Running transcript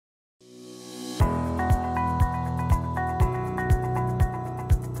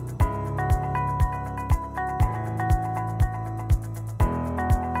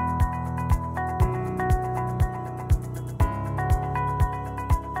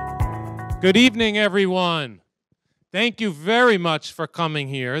Good evening, everyone. Thank you very much for coming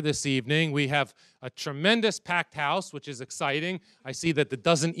here this evening. We have a tremendous packed house, which is exciting. I see that the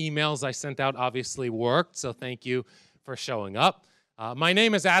dozen emails I sent out obviously worked, so thank you for showing up. My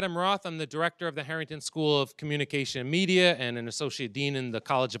name is Adam Roth. I'm the director of the Harrington School of Communication and Media and an associate dean in the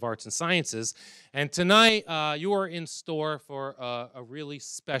College of Arts and Sciences. And tonight, you are in store for a really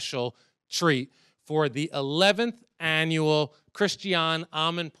special treat for the 11th annual Christiane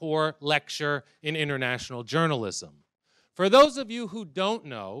Amanpour Lecture in International Journalism. For those of you who don't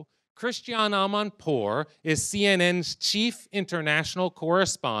know, Christiane Amanpour is CNN's chief international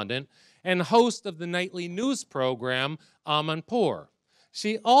correspondent and host of the nightly news program Amanpour.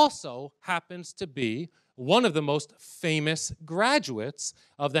 She also happens to be one of the most famous graduates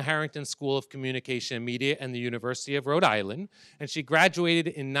of the Harrington School of Communication and Media and the University of Rhode Island, and she graduated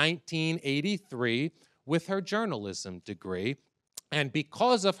in 1983 with her journalism degree. And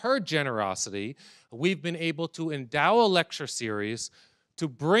because of her generosity, we've been able to endow a lecture series to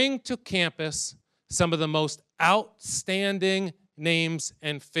bring to campus some of the most outstanding names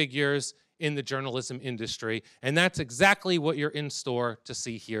and figures in the journalism industry, and that's exactly what you're in store to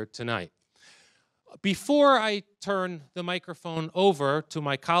see here tonight. Before I turn the microphone over to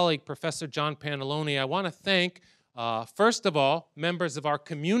my colleague, Professor John Pantalone, I want to thank, first of all, members of our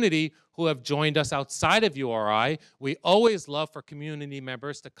community who have joined us outside of URI. We always love for community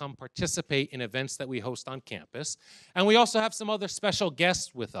members to come participate in events that we host on campus. And we also have some other special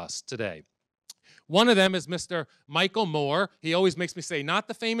guests with us today. One of them is Mr. Michael Moore. He always makes me say, not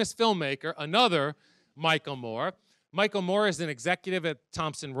the famous filmmaker, another Michael Moore. Michael Moore is an executive at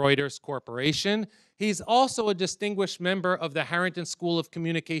Thomson Reuters Corporation. He's also a distinguished member of the Harrington School of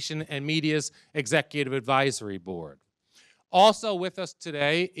Communication and Media's Executive Advisory Board. Also with us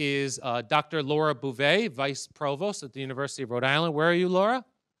today is Dr. Laura Bouvet, Vice Provost at the University of Rhode Island. Where are you, Laura?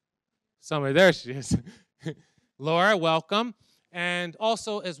 Somewhere, there she is. Laura, welcome. And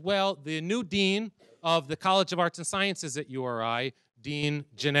also, as well, the new Dean of the College of Arts and Sciences at URI, Dean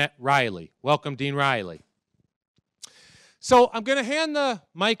Jeanette Riley. Welcome, Dean Riley. So I'm going to hand the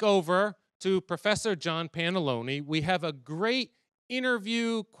mic over to Professor John Pantalone. We have a great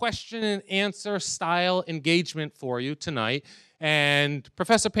interview, question and answer style engagement for you tonight. And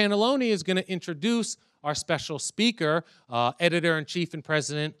Professor Pantalone is going to introduce our special speaker, Editor-in-Chief and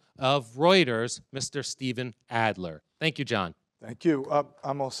President of Reuters, Mr. Stephen Adler. Thank you, John. Thank you.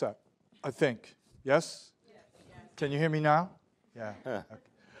 I'm all set, I think. Yes? Can you hear me now? Yeah.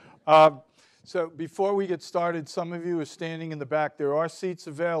 Okay. So before we get started, some of you are standing in the back. There are seats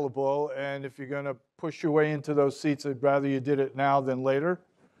available, and if you're going to push your way into those seats, I'd rather you did it now than later.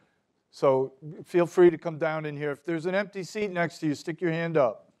 So feel free to come down in here. If there's an empty seat next to you, stick your hand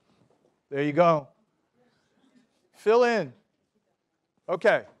up. There you go. Fill in.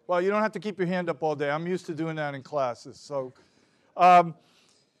 Okay. Well, you don't have to keep your hand up all day. I'm used to doing that in classes. So.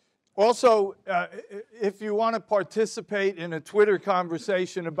 Also, if you want to participate in a Twitter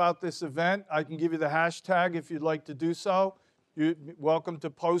conversation about this event, I can give you the hashtag if you'd like to do so. You're welcome to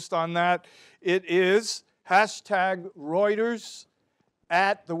post on that. It is hashtag Reuters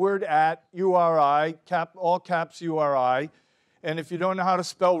at the word at URI, all caps URI. And if you don't know how to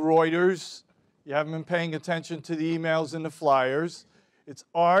spell Reuters, you haven't been paying attention to the emails and the flyers, it's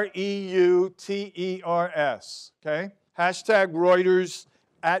REUTERS, okay? Hashtag Reuters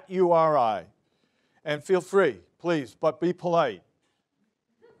at URI. And feel free, please, but be polite.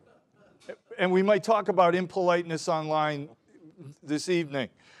 And we might talk about impoliteness online this evening.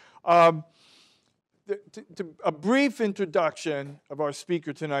 A brief introduction of our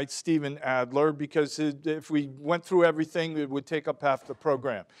speaker tonight, Stephen Adler, because if we went through everything, it would take up half the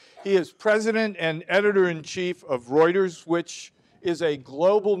program. He is president and editor-in-chief of Reuters, which is a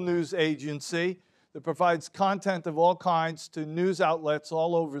global news agency that provides content of all kinds to news outlets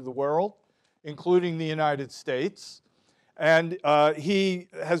all over the world, including the United States. And he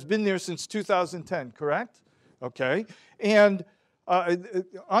has been there since 2010, correct? Okay. And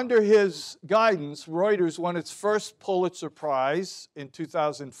under his guidance, Reuters won its first Pulitzer Prize in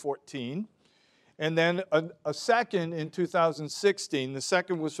 2014, and then a second in 2016. The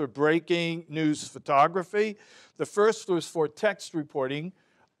second was for breaking news photography. The first was for text reporting.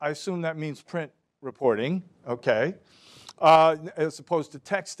 I assume that means print reporting, okay, as opposed to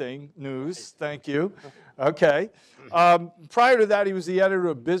texting news. Thank you. Okay. Prior to that, he was the editor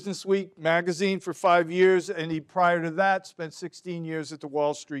of Business Week magazine for 5 years, and he, prior to that, spent 16 years at the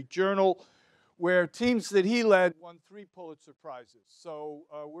Wall Street Journal, where teams that he led won 3 Pulitzer Prizes. So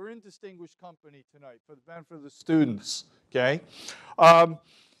we're in distinguished company tonight for the benefit of the students, okay?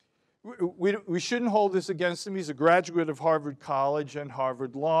 we shouldn't hold this against him. He's a graduate of Harvard College and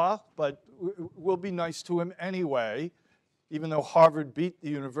Harvard Law, but we'll be nice to him anyway, even though Harvard beat the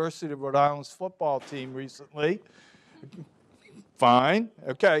University of Rhode Island's football team recently. Fine.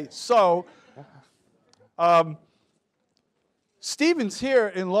 Okay, so Stephen's here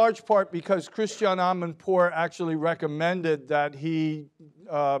in large part because Christiane Amanpour actually recommended that he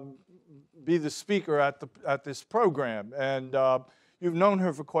be the speaker at this program. And you've known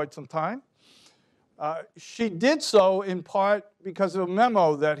her for quite some time. She did so in part because of a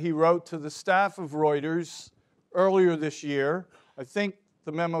memo that he wrote to the staff of Reuters earlier this year. I think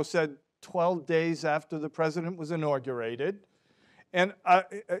the memo said 12 days after the president was inaugurated. And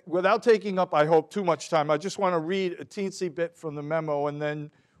without taking up, I hope, too much time, I just want to read a teensy bit from the memo, and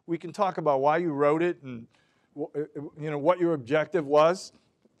then we can talk about why you wrote it and what your objective was.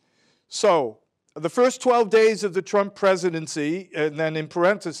 So, the first 12 days of the Trump presidency, and then in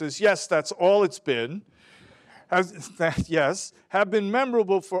parentheses, yes, that's all it's been, have been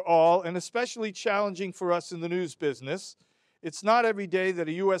memorable for all and especially challenging for us in the news business. It's not every day that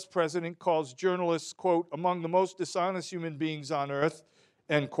a U.S. president calls journalists, quote, among the most dishonest human beings on earth,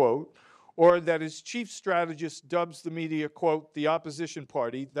 end quote, or that his chief strategist dubs the media, quote, the opposition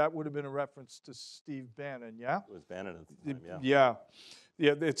party. That would have been a reference to Steve Bannon, yeah? It was Bannon at the time, yeah.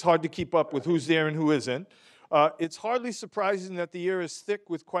 Yeah, it's hard to keep up with who's there and who isn't. It's hardly surprising that the air is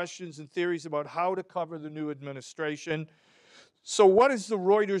thick with questions and theories about how to cover the new administration. So what is the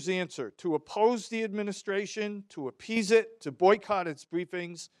Reuters answer? To oppose the administration, to appease it, to boycott its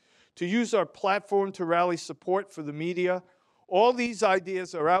briefings, to use our platform to rally support for the media? All these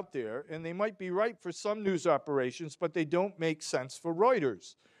ideas are out there, and they might be right for some news operations, but they don't make sense for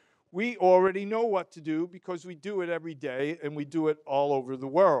Reuters. We already know what to do because we do it every day, and we do it all over the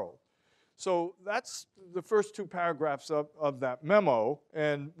world. So that's the first two paragraphs of that memo.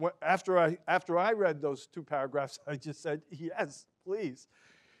 And after I read those two paragraphs, I just said, yes, please.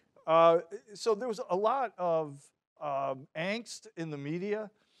 So there was a lot of angst in the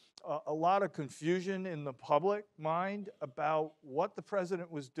media, a lot of confusion in the public mind about what the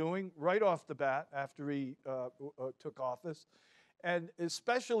president was doing right off the bat after he took office. And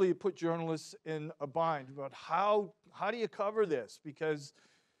especially it put journalists in a bind about how do you cover this? Because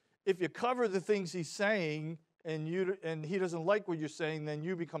if you cover the things he's saying and he doesn't like what you're saying, then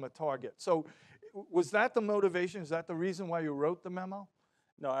you become a target. So was that the motivation? Is that the reason why you wrote the memo?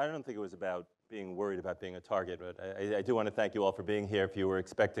 No, I don't think it was about being worried about being a target, but I do want to thank you all for being here. If you were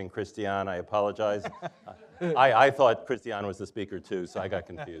expecting Christiane, I apologize. I thought Christiane was the speaker too, so I got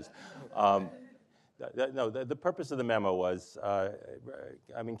confused. No, the purpose of the memo was,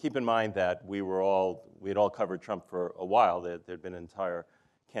 I mean, keep in mind that we had all covered Trump for a while. There'd been an entire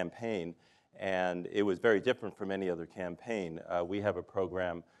campaign, and it was very different from any other campaign. We have a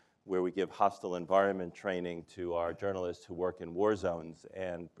program where we give hostile environment training to our journalists who work in war zones,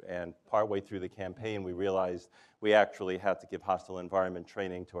 and partway through the campaign, we realized we actually had to give hostile environment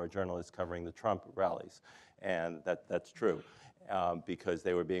training to our journalists covering the Trump rallies, and that's true. Because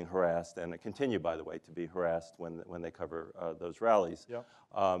they were being harassed, and continue, by the way, to be harassed when they cover those rallies. Yep.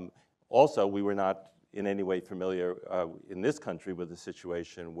 Also, we were not in any way familiar in this country with a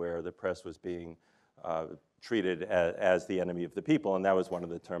situation where the press was being treated as the enemy of the people, and that was one of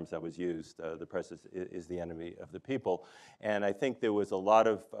the terms that was used. The press is the enemy of the people. And I think there was a lot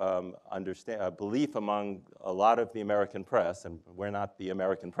of belief among a lot of the American press, and we're not the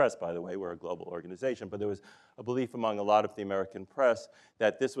American press, by the way, we're a global organization, but there was a belief among a lot of the American press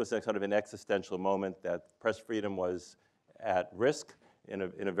that this was a sort of an existential moment, that press freedom was at risk in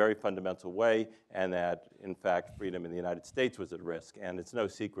a very fundamental way, and that, in fact, freedom in the United States was at risk. And it's no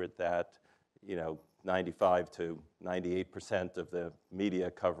secret that, 95 to 98% of the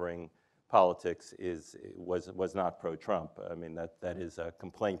media covering politics was not pro-Trump. I mean, that is a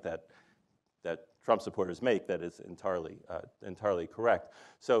complaint that Trump supporters make that is entirely correct.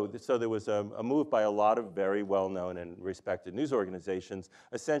 So there was a move by a lot of very well-known and respected news organizations,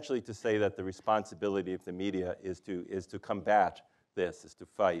 essentially to say that the responsibility of the media is to combat this, is to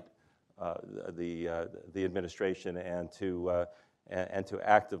fight the administration and to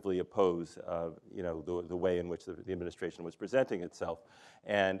actively oppose, the way in which the administration was presenting itself.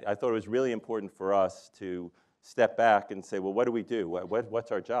 And I thought it was really important for us to step back and say, well, what do we do?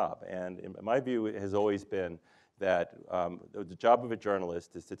 What's our job? And in my view, it has always been that the job of a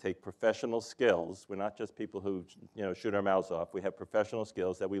journalist is to take professional skills. We're not just people who shoot our mouths off. We have professional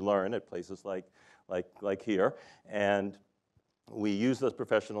skills that we learn at places like here, and we use those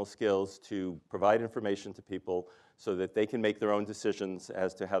professional skills to provide information to people so that they can make their own decisions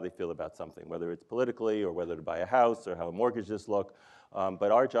as to how they feel about something, whether it's politically or whether to buy a house or how mortgages look.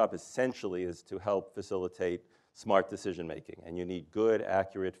 But our job essentially is to help facilitate smart decision making. And you need good,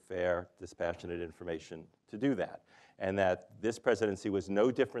 accurate, fair, dispassionate information to do that. And that this presidency was no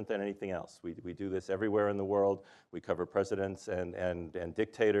different than anything else. We do this everywhere in the world. We cover presidents and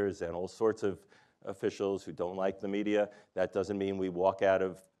dictators and all sorts of officials who don't like the media. That doesn't mean we walk out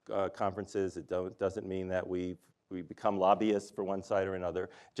of conferences. It doesn't mean that we become lobbyists for one side or another.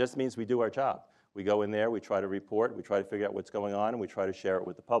 It just means we do our job. We go in there, we try to report, we try to figure out what's going on, and we try to share it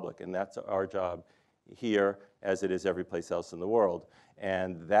with the public. And that's our job here, as it is every place else in the world.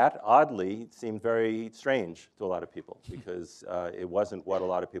 And that, oddly, seemed very strange to a lot of people because it wasn't what a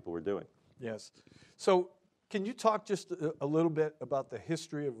lot of people were doing. Yes. So can you talk just a little bit about the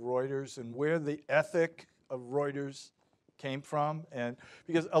history of Reuters and where the ethic of Reuters came from? And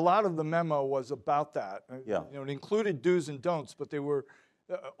because a lot of the memo was about that. Yeah. You know, it included do's and don'ts, but they were,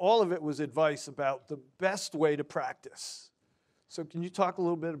 all of it was advice about the best way to practice. So can you talk a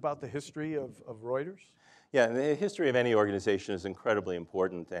little bit about the history of Reuters? Yeah, the history of any organization is incredibly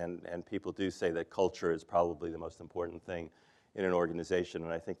important, and people do say that culture is probably the most important thing in an organization,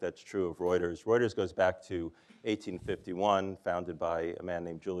 and I think that's true of Reuters. Reuters goes back to 1851, founded by a man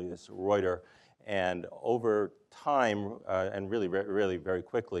named Julius Reuter, and over time, and really very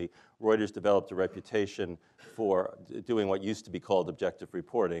quickly, Reuters developed a reputation for doing what used to be called objective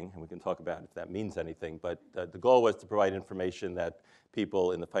reporting, and we can talk about if that means anything, but the goal was to provide information that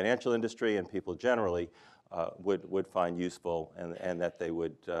people in the financial industry and people generally would find useful and that they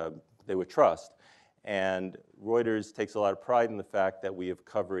would trust. And Reuters takes a lot of pride in the fact that we have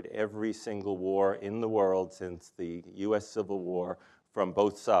covered every single war in the world since the US Civil War from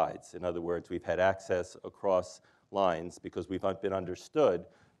both sides. In other words, we've had access across lines because we've been understood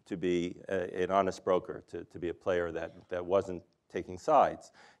to be an honest broker, to be a player that wasn't taking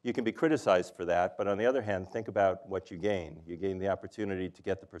sides. You can be criticized for that, but on the other hand, think about what you gain. You gain the opportunity to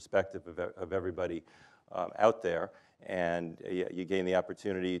get the perspective of everybody out there, and you gain the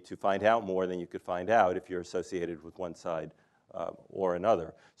opportunity to find out more than you could find out if you're associated with one side or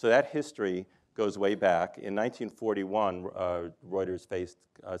another. So that history goes way back. In 1941, Reuters faced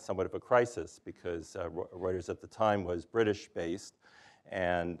somewhat of a crisis because Reuters at the time was British-based,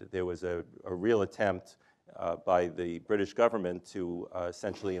 and there was a real attempt by the British government to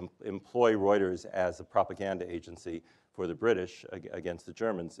essentially employ Reuters as a propaganda agency for the British against the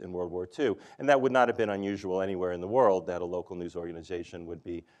Germans in World War II. And that would not have been unusual anywhere in the world that a local news organization would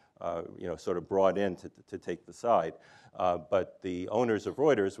be sort of brought in to take the side. But the owners of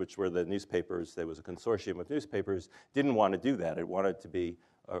Reuters, which were the newspapers, there was a consortium of newspapers, didn't want to do that. It wanted to be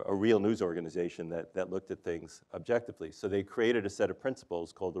a real news organization that looked at things objectively. So they created a set of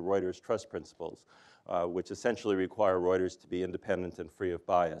principles called the Reuters Trust Principles, which essentially require Reuters to be independent and free of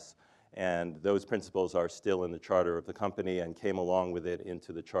bias. And those principles are still in the charter of the company and came along with it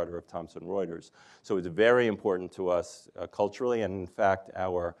into the charter of Thomson Reuters. So it's very important to us culturally, and in fact,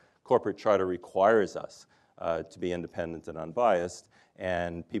 our corporate charter requires us to be independent and unbiased.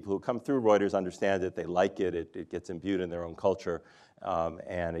 And people who come through Reuters understand it, they like it, it gets imbued in their own culture,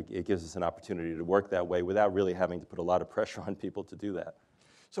 and it gives us an opportunity to work that way without really having to put a lot of pressure on people to do that.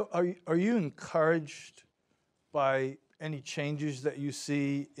 So are you encouraged by any changes that you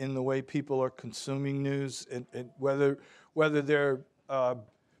see in the way people are consuming news, and whether they're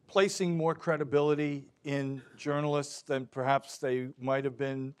placing more credibility in journalists than perhaps they might have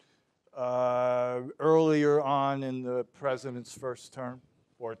been earlier on in the president's first term,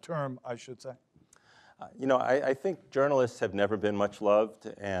 or term, I should say? I think journalists have never been much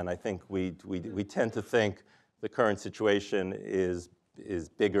loved, and I think we tend to think the current situation is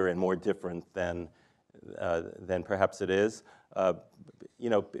bigger and more different than perhaps it is.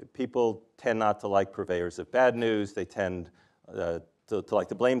 People tend not to like purveyors of bad news. They tend to like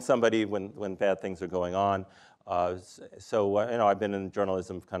to blame somebody when bad things are going on. I've been in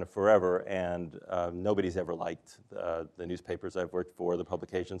journalism kind of forever, and nobody's ever liked the newspapers I've worked for, the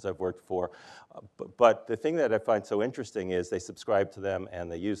publications I've worked for. But the thing that I find so interesting is they subscribe to them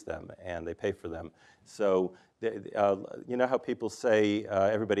and they use them and they pay for them. So you know how people say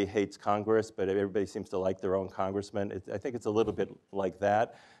everybody hates Congress, but everybody seems to like their own congressman? I think it's a little bit like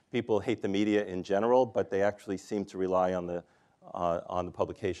that. People hate the media in general, but they actually seem to rely on the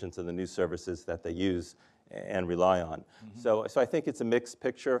publications and the news services that they use and rely on. Mm-hmm. So I think it's a mixed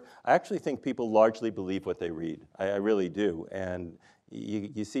picture. I actually think people largely believe what they read. I really do. And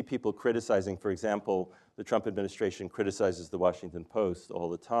you see people criticizing, for example, the Trump administration criticizes the Washington Post all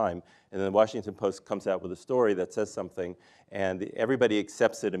the time, and then the Washington Post comes out with a story that says something, and everybody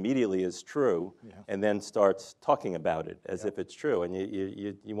accepts it immediately as true, and then starts talking about it as if it's true. And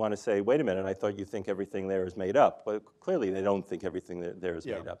you want to say, wait a minute, I thought you think everything there is made up. But clearly they don't think everything there is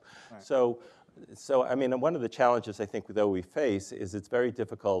made up. Right. So, I mean, one of the challenges I think, though, we face is it's very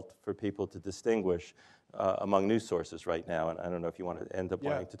difficult for people to distinguish among news sources right now, and I don't know if you want to end up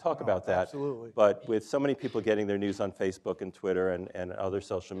wanting to talk about that. Absolutely. But with so many people getting their news on Facebook and Twitter and other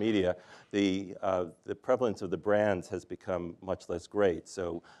social media, the prevalence of the brands has become much less great.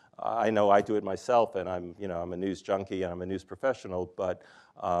 So I know I do it myself, and I'm a news junkie and I'm a news professional, but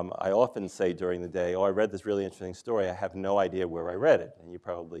I often say during the day, oh, I read this really interesting story. I have no idea where I read it, and you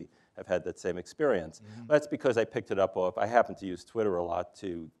probably have had that same experience. That's because I picked it up off, I happen to use Twitter a lot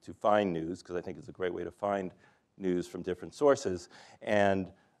to find news, because I think it's a great way to find news from different sources, and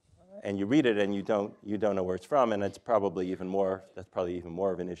you read it and you don't know where it's from, and that's probably even more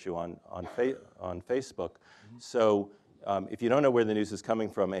of an issue on Facebook. So if you don't know where the news is coming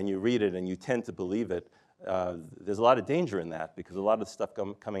from and you read it and you tend to believe it, there's a lot of danger in that, because a lot of the stuff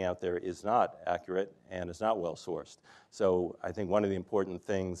coming out there is not accurate and is not well sourced. So I think one of the important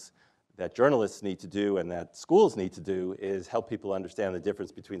things that journalists need to do and that schools need to do is help people understand the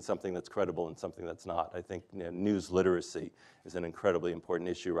difference between something that's credible and something that's not. I think news literacy is an incredibly important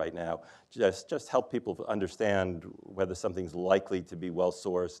issue right now. Just help people understand whether something's likely to be well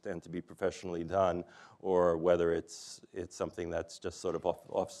sourced and to be professionally done, or whether it's something that's just sort of top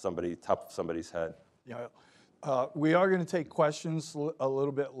of somebody's head. Yeah. We are going to take questions a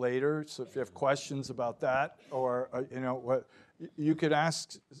little bit later, so if you have questions about that, or what you could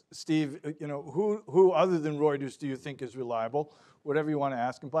ask Steve, who other than Reuters do you think is reliable? Whatever you want to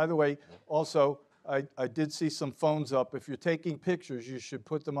ask. And by the way, also, I did see some phones up. If you're taking pictures, you should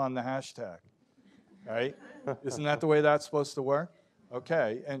put them on the hashtag, right? Isn't that the way that's supposed to work?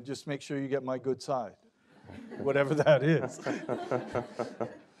 Okay, and just make sure you get my good side, whatever that is.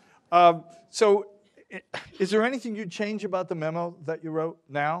 So, is there anything you'd change about the memo that you wrote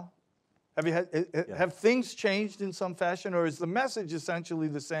now? Have things changed in some fashion, or is the message essentially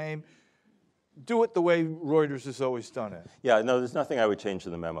the same? Do it the way Reuters has always done it. Yeah, no, there's nothing I would change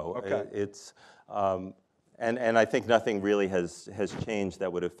in the memo. Okay. And I think nothing really has changed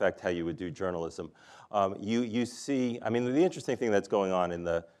that would affect how you would do journalism. You see, I mean, the interesting thing that's going on in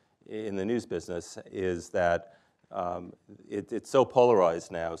the news business is that it's so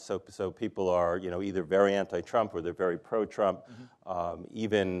polarized now. So people are either very anti-Trump or they're very pro-Trump.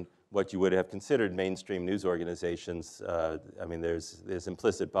 Even what you would have considered mainstream news organizations, I mean, there's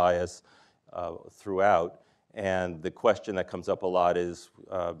implicit bias throughout. And the question that comes up a lot is,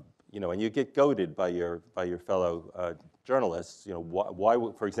 and you get goaded by your fellow journalists. Why,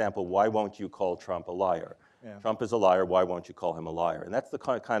 for example, why won't you call Trump a liar? Yeah. Trump is a liar. Why won't you call him a liar? And that's the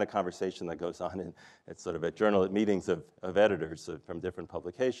kind of conversation that goes on at meetings of editors from different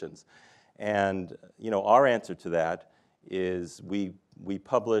publications. And our answer to that is we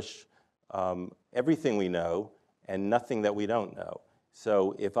publish everything we know and nothing that we don't know.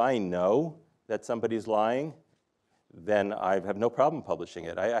 So if I know that somebody's lying, then I have no problem publishing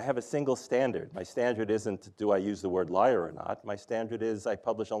it. I have a single standard. My standard isn't, do I use the word liar or not? My standard is, I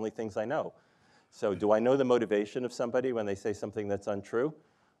publish only things I know. So do I know the motivation of somebody when they say something that's untrue?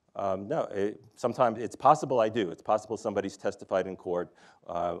 No. Sometimes it's possible I do. It's possible somebody's testified in court,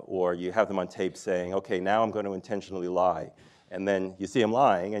 or you have them on tape saying, okay, now I'm going to intentionally lie. And then you see him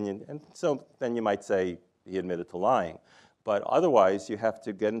lying, and so then you might say he admitted to lying. But otherwise, you have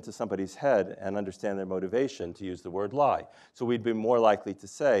to get into somebody's head and understand their motivation to use the word lie. So we'd be more likely to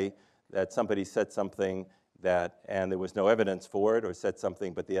say that somebody said something and there was no evidence for it, or said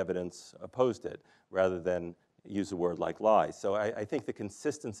something but the evidence opposed it, rather than use a word like lie. So I think the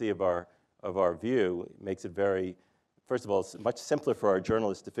consistency of our view makes it first of all, it's much simpler for our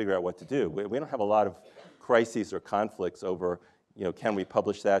journalists to figure out what to do. We don't have a lot of crises or conflicts over, can we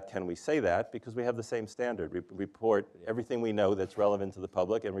publish that, can we say that, because we have the same standard. We report everything we know that's relevant to the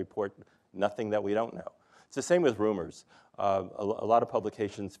public and report nothing that we don't know. It's the same with rumors. A lot of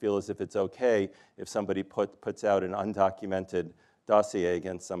publications feel as if it's okay if somebody puts out an undocumented dossier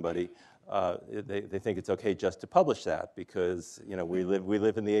against somebody. They think it's okay just to publish that because we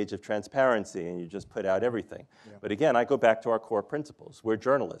live in the age of transparency and you just put out everything. Yeah. But again, I go back to our core principles. We're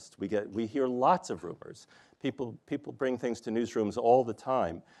journalists. We hear lots of rumors. People bring things to newsrooms all the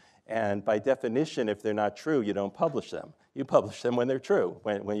time. And by definition, if they're not true, you don't publish them. You publish them when they're true,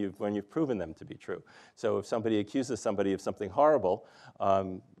 when you've proven them to be true. So if somebody accuses somebody of something horrible,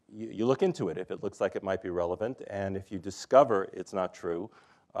 you look into it if it looks like it might be relevant. And if you discover it's not true,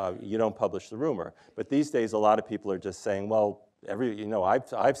 you don't publish the rumor. But these days, a lot of people are just saying, well,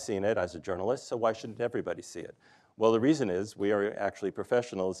 I've seen it as a journalist, so why shouldn't everybody see it? Well, the reason is we are actually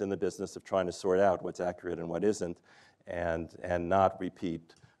professionals in the business of trying to sort out what's accurate and what isn't, and not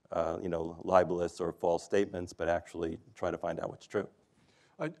repeat libelous or false statements, but actually try to find out what's true.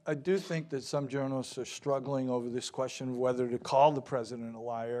 I do think that some journalists are struggling over this question of whether to call the president a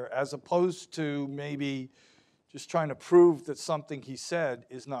liar, as opposed to maybe just trying to prove that something he said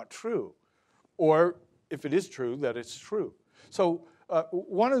is not true, or if it is true, that it's true. So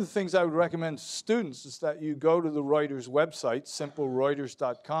one of the things I would recommend to students is that you go to the Reuters website,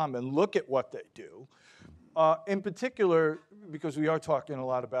 simplereuters.com, and look at what they do. In particular, because we are talking a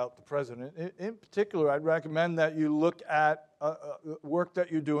lot about the president, in particular, I'd recommend that you look at work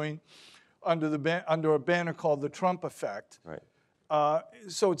that you're doing under a banner called the Trump Effect. Right.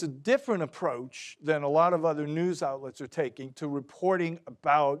 So it's a different approach than a lot of other news outlets are taking to reporting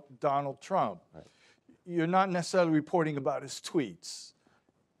about Donald Trump. Right. You're not necessarily reporting about his tweets.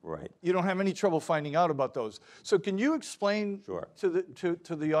 Right. You don't have any trouble finding out about those. So can you explain Sure.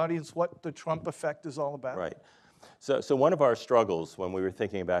 to the audience what the Trump Effect is all about? Right. So one of our struggles when we were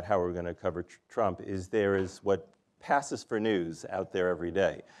thinking about how we're going to cover Trump is there is what passes for news out there every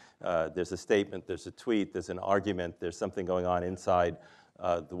day. There's a statement, there's a tweet, there's an argument, there's something going on inside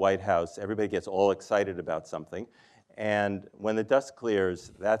the White House. Everybody gets all excited about something. And when the dust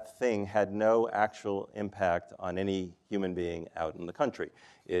clears, that thing had no actual impact on any human being out in the country.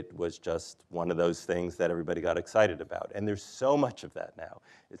 It was just one of those things that everybody got excited about. And there's so much of that now.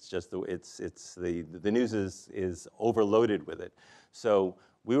 It's just, the news is overloaded with it. So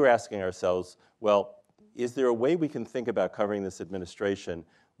we were asking ourselves, well, is there a way we can think about covering this administration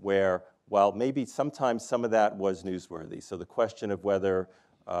where, while maybe sometimes some of that was newsworthy, so the question of whether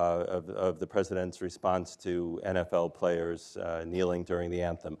of the president's response to NFL players kneeling during the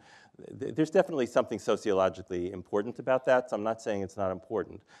anthem. There's definitely something sociologically important about that, so I'm not saying it's not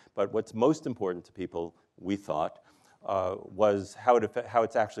important. But what's most important to people, we thought, was how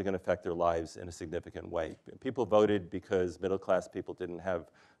it's actually going to affect their lives in a significant way. People voted because middle-class people didn't have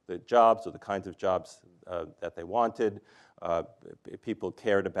the jobs or the kinds of jobs that they wanted. People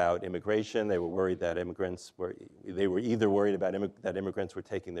cared about immigration. They were worried that they were either worried about that immigrants were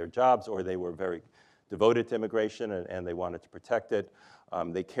taking their jobs, or they were very devoted to immigration and they wanted to protect it.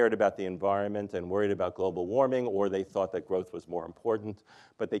 They cared about the environment and worried about global warming, or they thought that growth was more important.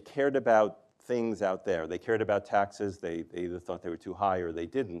 But they cared about things out there. They cared about taxes. They either thought they were too high or they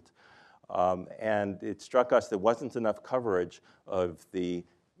didn't. And it struck us there wasn't enough coverage of the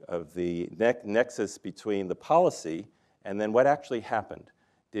nexus between the policy and then what actually happened.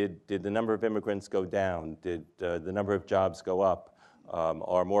 Did the number of immigrants go down? Did the number of jobs go up?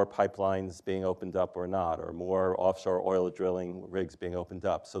 Are more pipelines being opened up or not? Or more offshore oil drilling rigs being opened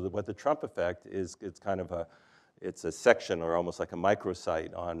up? So what the Trump effect is, it's a section or almost like a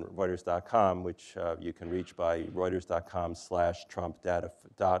microsite on Reuters.com, which you can reach by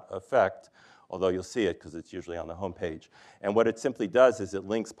reuters.com/Trump.effect, although you'll see it because it's usually on the homepage. And what it simply does is it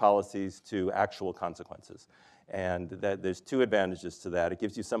links policies to actual consequences. And there's two advantages to that. It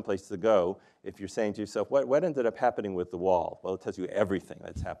gives you some place to go if you're saying to yourself, what ended up happening with the wall? Well, it tells you everything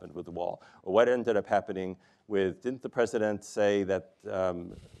that's happened with the wall. Or what ended up happening with, didn't the president say that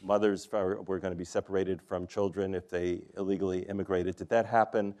mothers were going to be separated from children if they illegally immigrated? Did that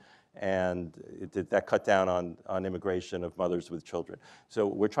happen? And did that cut down on immigration of mothers with children? So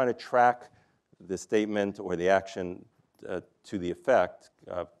we're trying to track the statement or the action to the effect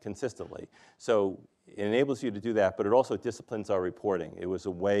consistently. So it enables you to do that, but it also disciplines our reporting. It was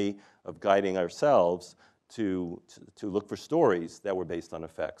a way of guiding ourselves to look for stories that were based on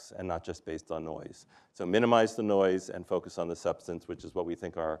effects and not just based on noise. So minimize the noise and focus on the substance, which is what we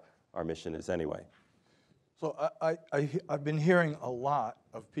think our mission is anyway. So I've been hearing a lot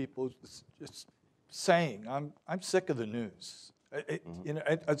of people just saying, I'm sick of the news. You know,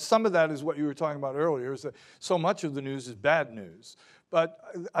 some of that is what you were talking about earlier, is that so much of the news is bad news. But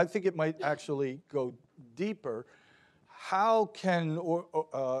I think it might actually go deeper. How can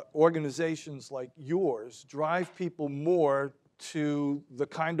organizations like yours drive people more to the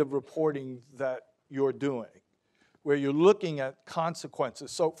kind of reporting that you're doing, where you're looking at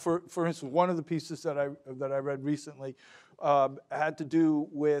consequences? So for instance, one of the pieces that I read recently had to do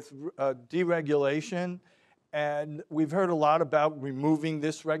with deregulation. And we've heard a lot about removing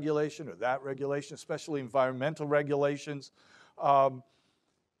this regulation or that regulation, especially environmental regulations,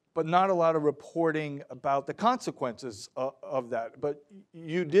 but not a lot of reporting about the consequences of that. But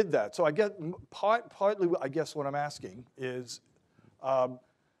you did that. So I get partly, I guess what I'm asking is, how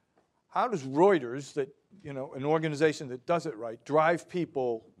does Reuters, that an organization that does it right, drive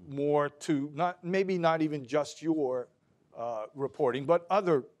people more to maybe not even just your reporting, but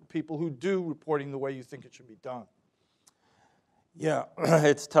other people who do reporting the way you think it should be done? Yeah,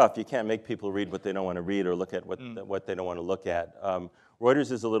 it's tough. You can't make people read what they don't want to read or look at what they don't want to look at.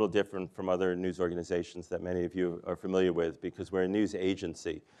 Reuters is a little different from other news organizations that many of you are familiar with because we're a news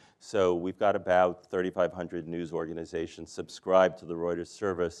agency. So we've got about 3,500 news organizations subscribed to the Reuters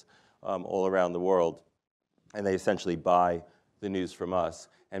service all around the world, and they essentially buy the news from us.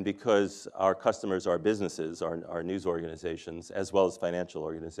 And because our customers are businesses, our news organizations, as well as financial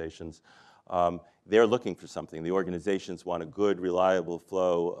organizations, they're looking for something. The organizations want a good, reliable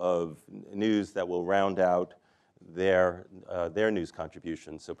flow of news that will round out their news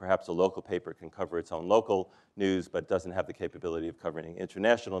contributions. So perhaps a local paper can cover its own local news, but doesn't have the capability of covering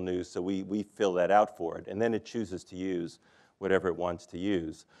international news, so we fill that out for it. And then it chooses to use whatever it wants to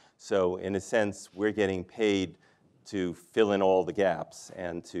use. So in a sense, we're getting paid to fill in all the gaps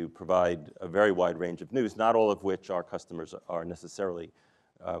and to provide a very wide range of news, not all of which our customers are necessarily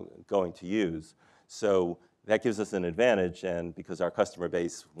going to use. So that gives us an advantage, and because our customer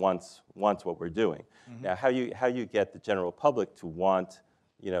base wants what we're doing. Mm-hmm. Now, how you get the general public to want,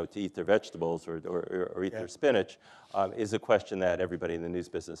 to eat their vegetables or eat their spinach is a question that everybody in the news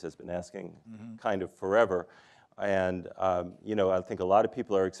business has been asking kind of forever. And I think a lot of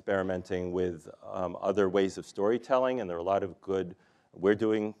people are experimenting with other ways of storytelling, and there are a lot of good. We're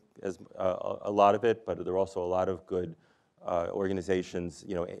doing a lot of it, but there are also a lot of good organizations,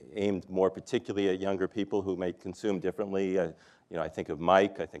 aimed more particularly at younger people who may consume differently. I think of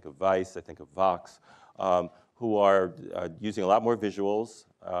Mike, I think of Vice, I think of Vox, who are using a lot more visuals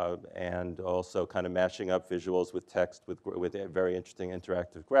and also kind of mashing up visuals with text with very interesting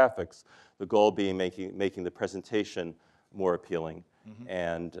interactive graphics. The goal being making the presentation more appealing. Mm-hmm.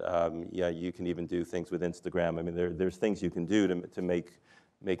 And you can even do things with Instagram. I mean, there's things you can do to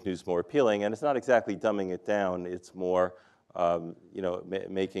make news more appealing, and it's not exactly dumbing it down. It's more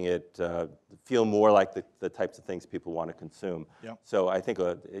making it feel more like the types of things people want to consume. Yep. So I think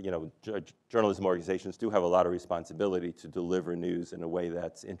journalism organizations do have a lot of responsibility to deliver news in a way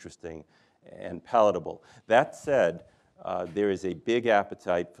that's interesting and palatable. That said, there is a big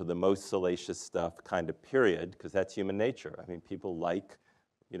appetite for the most salacious stuff, kind of period, because that's human nature. I mean, people like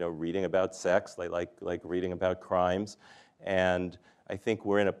reading about sex, they like reading about crimes, and I think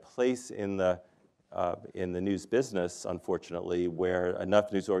we're in a place in the news business, unfortunately, where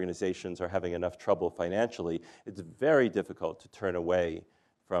enough news organizations are having enough trouble financially. It's very difficult to turn away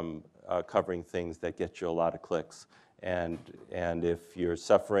from covering things that get you a lot of clicks. And if you're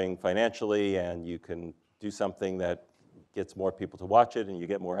suffering financially and you can do something that gets more people to watch it and you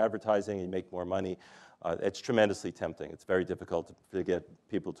get more advertising and you make more money, it's tremendously tempting. It's very difficult to get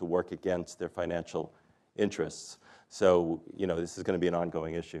people to work against their financial interests. So, this is going to be an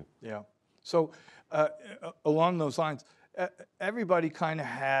ongoing issue. Yeah. So along those lines, everybody kind of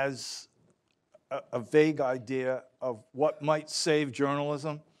has a vague idea of what might save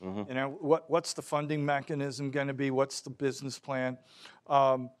journalism. Mm-hmm. What's the funding mechanism going to be? What's the business plan?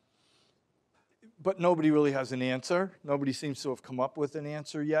 But nobody really has an answer. Nobody seems to have come up with an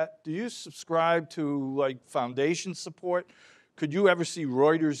answer yet. Do you subscribe to foundation support? Could you ever see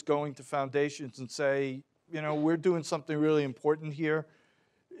Reuters going to foundations and say, we're doing something really important here?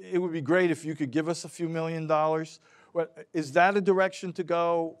 It would be great if you could give us a few $1 million. Is that a direction to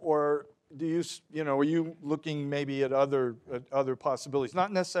go, or do you, are you looking maybe at other possibilities?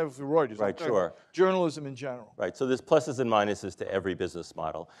 Not necessarily for Reuters. Right, sure. Journalism in general. Right. So there's pluses and minuses to every business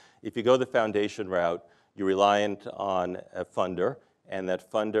model. If you go the foundation route, you're reliant on a funder, and that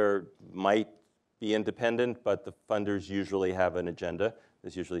funder might be independent, but the funders usually have an agenda.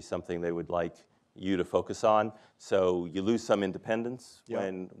 There's usually something they would like you to focus on. So you lose some independence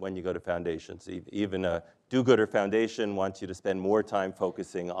when you go to foundations. Even a do-gooder foundation wants you to spend more time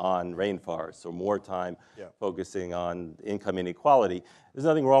focusing on rainforests or more time focusing on income inequality. There's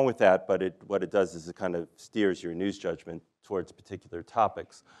nothing wrong with that, but what it does is it kind of steers your news judgment towards particular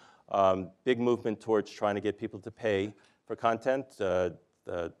topics. Big movement towards trying to get people to pay for content. The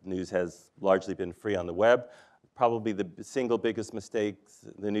news has largely been free on the web. Probably the single biggest mistake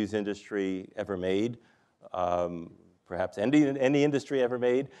the news industry ever made, perhaps any industry ever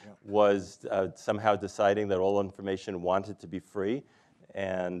made, was somehow deciding that all information wanted to be free.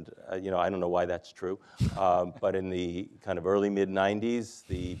 And I don't know why that's true, but in the kind of early mid-90s,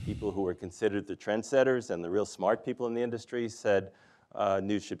 the people who were considered the trendsetters and the real smart people in the industry said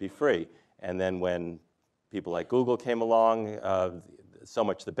news should be free. And then when people like Google came along, so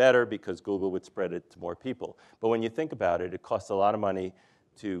much the better, because Google would spread it to more people. But when you think about it, it costs a lot of money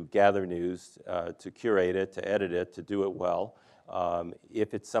to gather news, to curate it, to edit it, to do it well.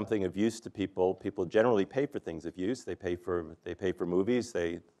 If it's something of use to people, people generally pay for things of use. They pay for movies.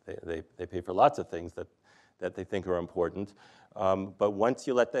 They pay for lots of things that they think are important. But once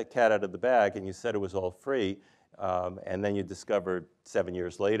you let that cat out of the bag and you said it was all free, and then you discovered 7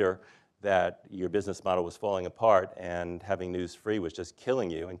 years later that your business model was falling apart and having news free was just killing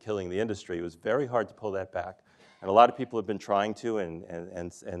you and killing the industry, it was very hard to pull that back. And a lot of people have been trying to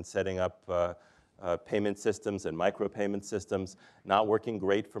and setting up payment systems and micropayment systems, not working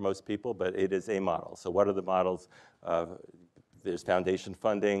great for most people, but it is a model. So what are the models? There's foundation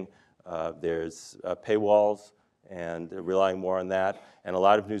funding, there's paywalls, and relying more on that. And a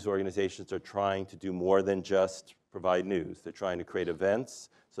lot of news organizations are trying to do more than just provide news. They're trying to create events,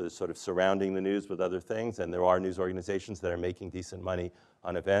 so they're sort of surrounding the news with other things, and there are news organizations that are making decent money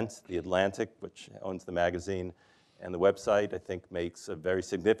on events. The Atlantic, which owns the magazine and the website, I think makes a very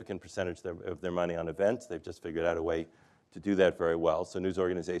significant percentage of their money on events. They've just figured out a way to do that very well. So news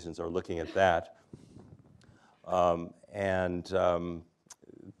organizations are looking at that.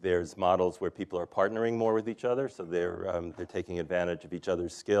 There's models where people are partnering more with each other, so they're taking advantage of each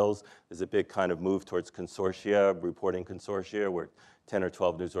other's skills. There's a big kind of move towards consortia, reporting consortia, where 10 or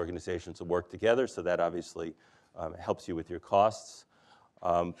 12 news organizations will work together, so that obviously helps you with your costs.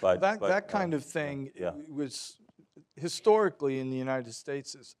 That kind of thing was historically in the United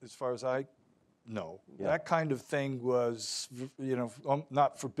States, as far as I know, that kind of thing was,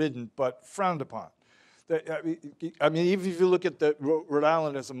 not forbidden, but frowned upon. I mean, even if you look at Rhode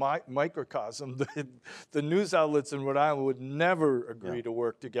Island as a microcosm, the news outlets in Rhode Island would never agree to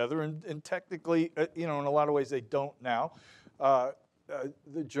work together, and technically, in a lot of ways they don't now.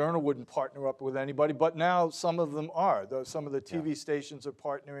 The Journal wouldn't partner up with anybody, but now some of them are. Some of the TV stations are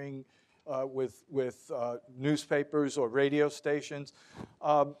partnering with newspapers or radio stations.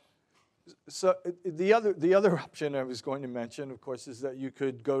 So the other option I was going to mention, of course, is that you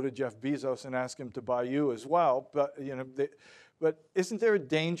could go to Jeff Bezos and ask him to buy you as well. But but isn't there a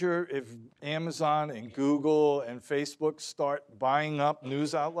danger if Amazon and Google and Facebook start buying up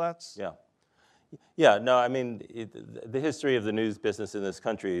news outlets? Yeah. No, I mean, the history of the news business in this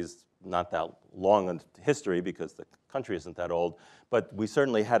country is not that long a history because the country isn't that old. But we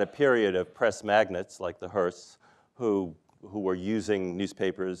certainly had a period of press magnates like the Hearsts who were using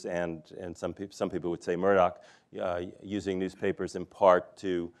newspapers and some people would say Murdoch, using newspapers in part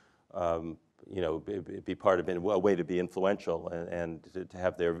to be part of a way to be influential and to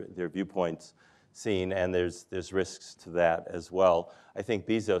have their viewpoints seen, and there's risks to that as well. I think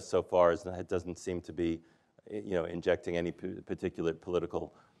Bezos so far doesn't seem to be injecting any particular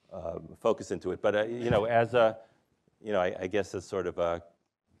political focus into it. But I guess as sort of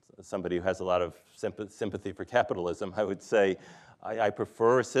somebody who has a lot of sympathy for capitalism, I would say I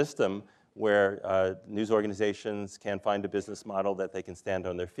prefer a system where news organizations can find a business model that they can stand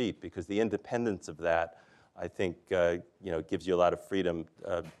on their feet, because the independence of that, I think, gives you a lot of freedom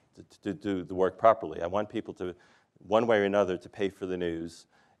to do the work properly. I want people to, one way or another, to pay for the news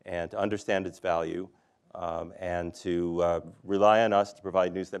and to understand its value and to rely on us to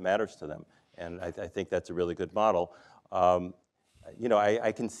provide news that matters to them. And I think that's a really good model.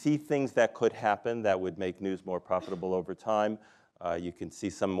 I can see things that could happen that would make news more profitable over time. You can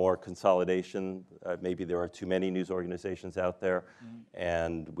see some more consolidation. Maybe there are too many news organizations out there,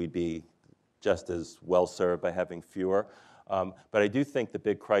 and we'd be just as well served by having fewer. But I do think the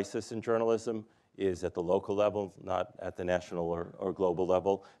big crisis in journalism is at the local level, not at the national or global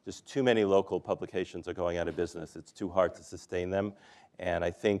level. Just too many local publications are going out of business. It's too hard to sustain them. And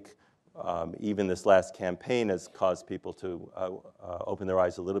I think even this last campaign has caused people to open their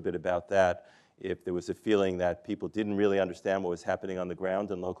eyes a little bit about that. If there was a feeling that people didn't really understand what was happening on the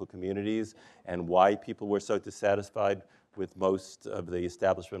ground in local communities and why people were so dissatisfied with most of the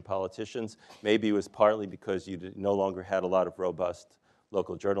establishment politicians, maybe it was partly because you no longer had a lot of robust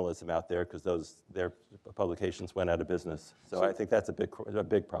local journalism out there because their publications went out of business. So I think that's a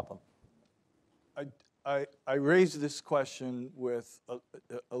big problem. I raised this question with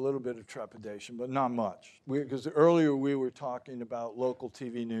a little bit of trepidation, but not much. Because earlier we were talking about local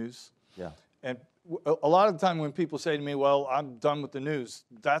TV news. Yeah. And a lot of the time when people say to me, well, I'm done with the news,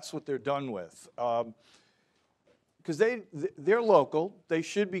 that's what they're done with. Because they're local. They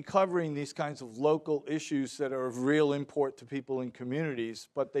should be covering these kinds of local issues that are of real import to people in communities,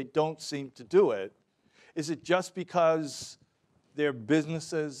 but they don't seem to do it. Is it just because they're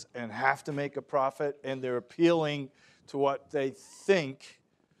businesses and have to make a profit and they're appealing to what they think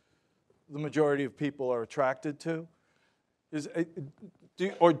the majority of people are attracted to?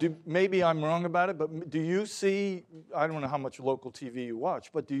 Maybe I'm wrong about it, but do you see, I don't know how much local TV you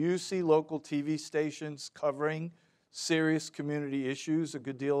watch, but do you see local TV stations covering serious community issues a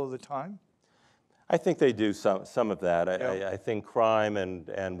good deal of the time? I think they do some of that. Yeah. I think crime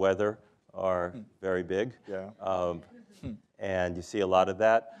and weather are very big. Yeah. And you see a lot of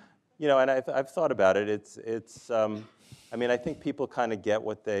that. You know, and I've thought about it. I mean, I think people kind of get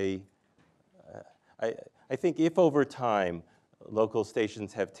what they, I think if over time local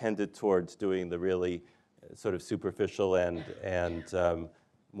stations have tended towards doing the really sort of superficial and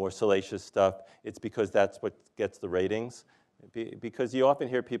more salacious stuff, it's because that's what gets the ratings. Because you often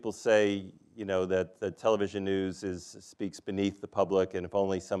hear people say, you know, that the television news speaks beneath the public, and if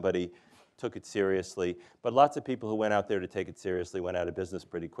only somebody took it seriously. But lots of people who went out there to take it seriously went out of business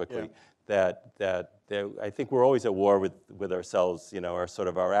pretty quickly. Yeah. I think we're always at war with ourselves. You know,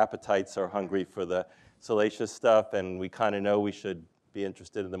 our appetites are hungry for the salacious stuff, and we kind of know we should be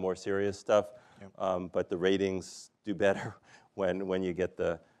interested in the more serious stuff. Yeah. But the ratings do better when you get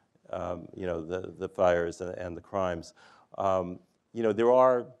the you know, the fires and the crimes. You know, there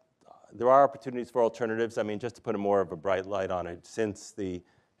are opportunities for alternatives. I mean, just to put more of a bright light on it, since the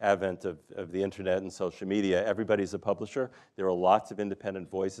advent of the internet and social media, everybody's a publisher. There are lots of independent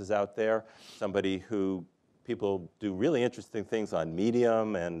voices out there. People do really interesting things on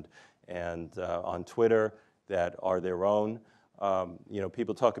Medium and on Twitter that are their own. You know,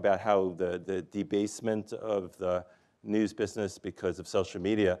 people talk about how the debasement of the news business because of social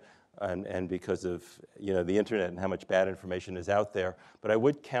media and because of, you know, the internet and how much bad information is out there. But I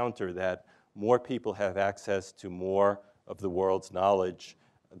would counter that more people have access to more of the world's knowledge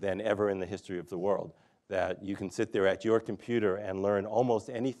than ever in the history of the world. That you can sit there at your computer and learn almost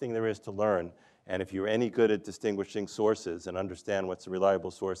anything there is to learn. And if you're any good at distinguishing sources and understand what's a reliable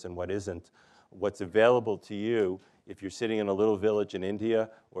source and what isn't, what's available to you, if you're sitting in a little village in India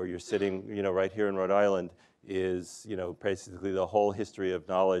or you're sitting, you know, right here in Rhode Island, is, you know, basically the whole history of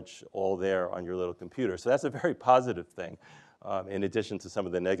knowledge all there on your little computer. So that's a very positive thing, in addition to some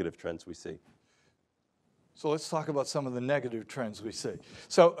of the negative trends we see. So let's talk about some of the negative trends we see.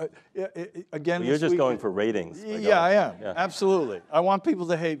 So again, well, you're just going for ratings. Yeah, I am. Yeah. Absolutely. I want people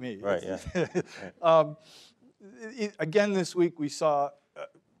to hate me. Right. Yeah. Again, this week we saw,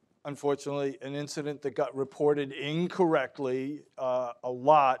 unfortunately, an incident that got reported incorrectly a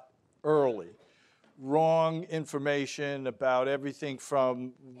lot early. Wrong information about everything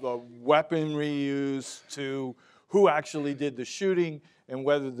from the weaponry used to who actually did the shooting and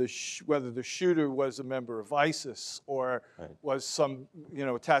whether the shooter was a member of ISIS or was some, you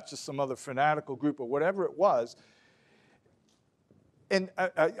know, attached to some other fanatical group or whatever it was. And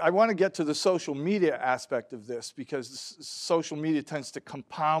I want to get to the social media aspect of this because social media tends to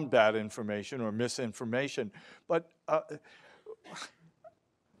compound bad information or misinformation. But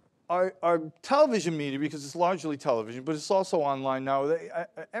our television media, because it's largely television, but it's also online now, are they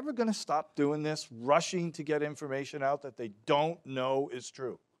ever going to stop doing this, rushing to get information out that they don't know is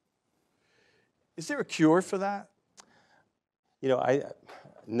true? Is there a cure for that? You know,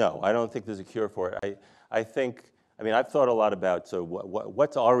 no, I don't think there's a cure for it. I think, I mean, I've thought a lot about, so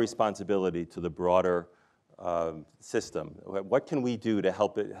what's our responsibility to the broader system? What can we do to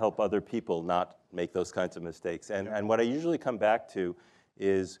help other people not make those kinds of mistakes? And what I usually come back to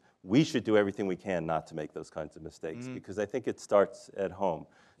is we should do everything we can not to make those kinds of mistakes, because I think it starts at home.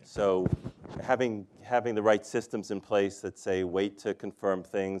 So having the right systems in place that say, wait to confirm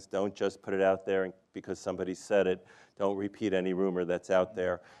things, don't just put it out there because somebody said it, don't repeat any rumor that's out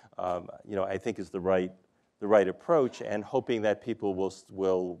there, you know, I think is the right approach, and hoping that people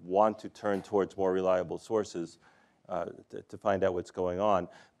will want to turn towards more reliable sources to find out what's going on.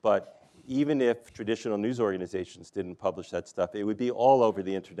 But even if traditional news organizations didn't publish that stuff, it would be all over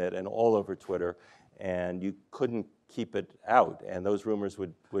the internet and all over Twitter, and you couldn't keep it out, and those rumors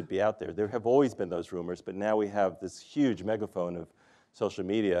would be out there. There have always been those rumors, but now we have this huge megaphone of social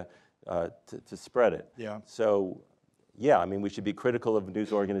media to spread it. Yeah. So, yeah, I mean, we should be critical of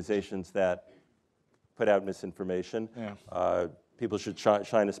news organizations that put out misinformation. Yeah. People should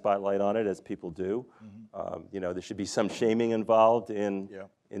shine a spotlight on it, as people do. You know, there should be some shaming involved in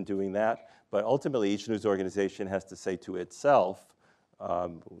doing that. But ultimately, each news organization has to say to itself,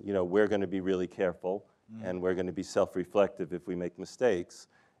 you know, we're going to be really careful, and we're going to be self-reflective if we make mistakes.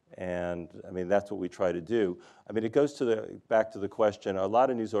 And I mean, that's what we try to do. I mean, it goes to back to the question, a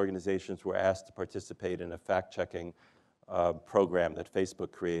lot of news organizations were asked to participate in a fact-checking program that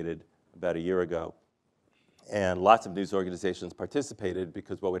Facebook created about a year ago. And lots of news organizations participated,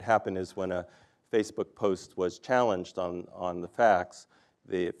 because what would happen is when a Facebook post was challenged on the facts,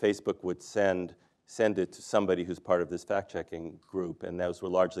 Facebook would send send it to somebody who's part of this fact-checking group, and those were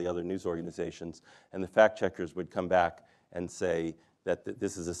largely other news organizations, and the fact-checkers would come back and say that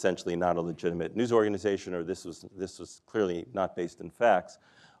this is essentially not a legitimate news organization, or this was clearly not based in facts.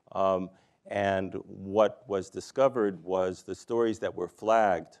 And what was discovered was the stories that were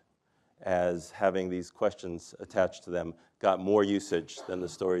flagged as having these questions attached to them got more usage than the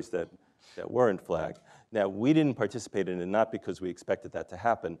stories that weren't flagged. Now, we didn't participate in it, not because we expected that to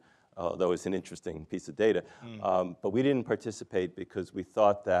happen, although it's an interesting piece of data, but we didn't participate because we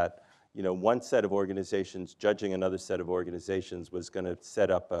thought that one set of organizations judging another set of organizations was going to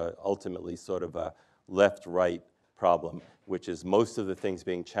set up ultimately sort of a left-right problem, which is most of the things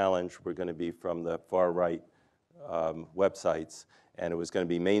being challenged were going to be from the far-right websites, and it was going to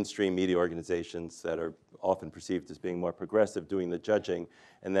be mainstream media organizations that are often perceived as being more progressive doing the judging,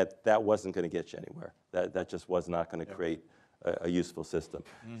 and that wasn't going to get you anywhere. That just was not going to create a useful system.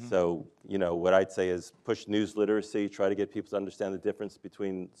 So, what I'd say is push news literacy, try to get people to understand the difference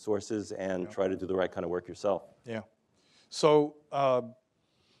between sources, and try to do the right kind of work yourself. Yeah. So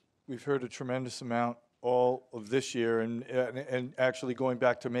we've heard a tremendous amount all of this year, and actually going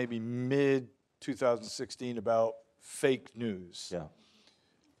back to maybe mid-2016 about fake news. Yeah.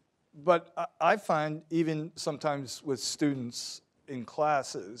 But I find even sometimes with students in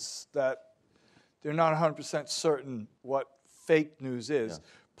classes that they're not 100% certain what fake news is. Yeah.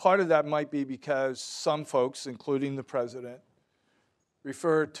 Part of that might be because some folks, including the president,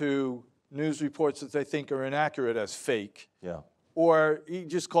 refer to news reports that they think are inaccurate as fake. Yeah. Or he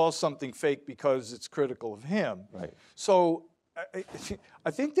just calls something fake because it's critical of him. Right. So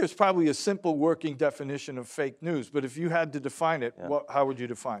I think there's probably a simple working definition of fake news, but if you had to define it, how would you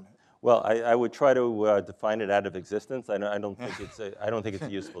define it? Well, I would try to define it out of existence. I don't think it's a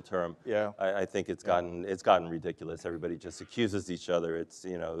useful term. Yeah. I think it's gotten ridiculous. Everybody just accuses each other. It's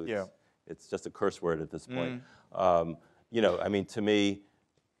it's just a curse word at this point. I mean, to me,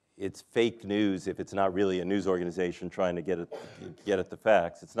 it's fake news if it's not really a news organization trying to get at the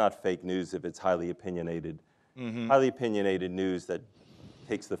facts. It's not fake news if it's highly opinionated. Highly opinionated news that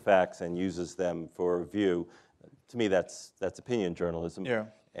takes the facts and uses them for a view. To me, that's opinion journalism. Yeah.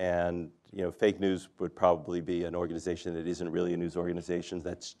 And fake news would probably be an organization that isn't really a news organization,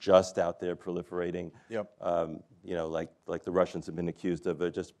 that's just out there proliferating. Yep. Like the Russians have been accused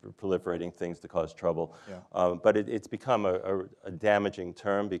of just proliferating things to cause trouble. Yeah. But it's become a damaging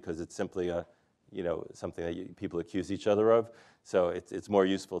term because it's simply something that people accuse each other of. So it's more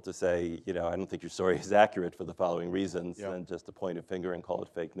useful to say, I don't think your story is accurate for the following reasons than just to point a finger and call it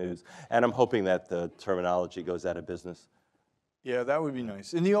fake news. And I'm hoping that the terminology goes out of business. Yeah, that would be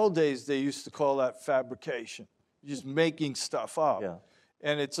nice. In the old days, they used to call that fabrication, just making stuff up. Yeah.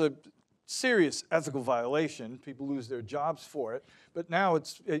 And it's a serious ethical violation. People lose their jobs for it. But now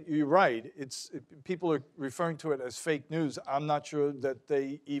you're right, people are referring to it as fake news. I'm not sure that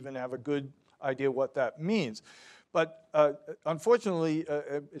they even have a good idea what that means. But unfortunately,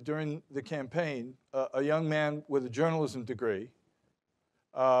 during the campaign, a young man with a journalism degree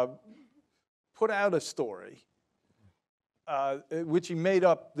put out a story which he made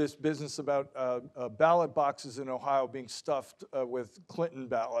up this business about ballot boxes in Ohio being stuffed with Clinton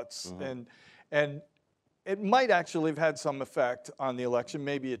ballots. And it might actually have had some effect on the election.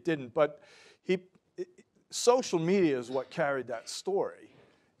 Maybe it didn't. But social media is what carried that story.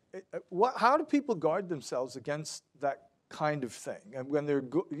 How do people guard themselves against that kind of thing? And when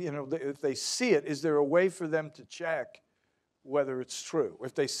if they see it, is there a way for them to check whether it's true?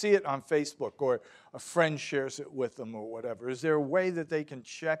 If they see it on Facebook or a friend shares it with them or whatever, is there a way that they can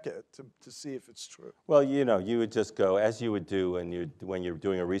check it to see if it's true? Well, you would just go, as you would do when you're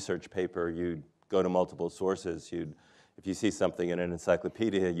doing a research paper, you'd go to multiple sources. If you see something in an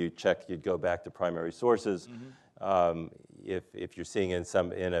encyclopedia, you'd go back to primary sources. If you're seeing it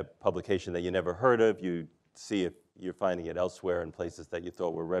in a publication that you never heard of, you see if you're finding it elsewhere in places that you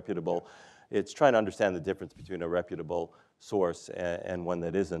thought were reputable. It's trying to understand the difference between a reputable source and one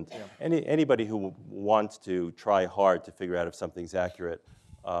that isn't. Yeah. Anybody who wants to try hard to figure out if something's accurate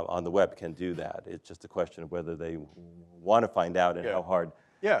on the web can do that. It's just a question of whether they want to find out and how hard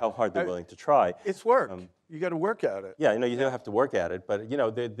they're willing to try. It's work. You got to work at it. Yeah, you do have to work at it. But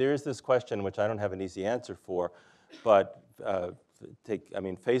there is this question which I don't have an easy answer for. But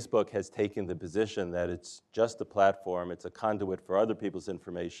Facebook has taken the position that it's just a platform. It's a conduit for other people's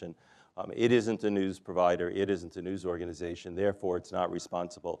information. It isn't a news provider. It isn't a news organization. Therefore, it's not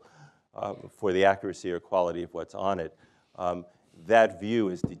responsible for the accuracy or quality of what's on it. That view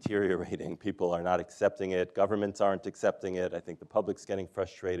is deteriorating. People are not accepting it. Governments aren't accepting it. I think the public's getting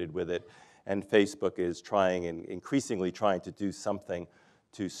frustrated with it. And Facebook is increasingly trying to do something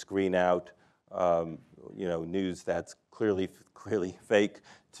to screen out news that's clearly fake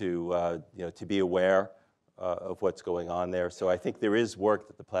to to be aware of what's going on there. So I think there is work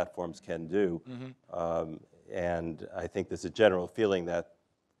that the platforms can do, and I think there's a general feeling that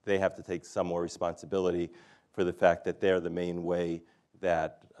they have to take some more responsibility for the fact that they're the main way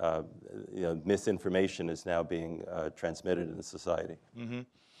that misinformation is now being transmitted in society.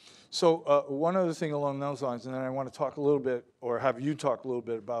 So one other thing along those lines, and then I want to talk a little bit, or have you talk a little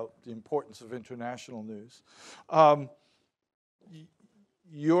bit about the importance of international news.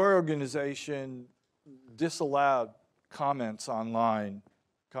 Your organization disallowed comments online,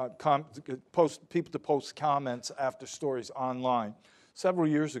 people to post comments after stories online several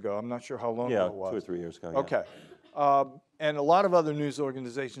years ago. I'm not sure how long ago it was. Yeah, 2 or 3 years ago. Okay. And a lot of other news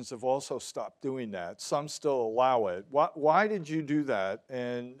organizations have also stopped doing that. Some still allow it. Why did you do that?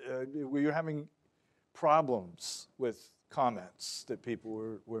 And were you having problems with comments that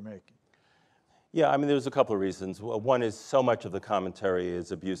people were making? Yeah, I mean, there's a couple of reasons. One is so much of the commentary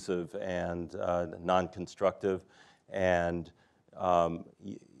is abusive and non-constructive, and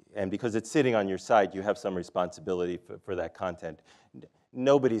because it's sitting on your site, you have some responsibility for that content.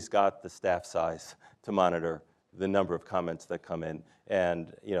 Nobody's got the staff size to monitor the number of comments that come in,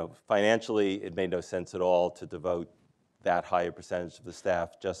 and financially, it made no sense at all to devote that high a percentage of the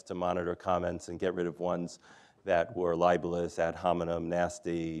staff just to monitor comments and get rid of ones that were libelous, ad hominem,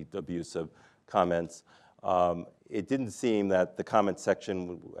 nasty, abusive comments. It didn't seem that the comment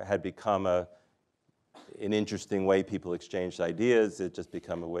section had become an interesting way people exchanged ideas. It just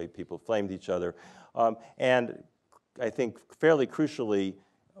became a way people flamed each other. And I think fairly crucially,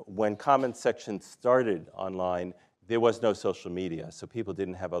 when comment sections started online, there was no social media, so people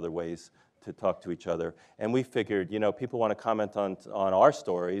didn't have other ways to talk to each other. And we figured, people want to comment on our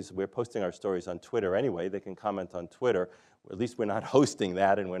stories. We're posting our stories on Twitter anyway. They can comment on Twitter. At least we're not hosting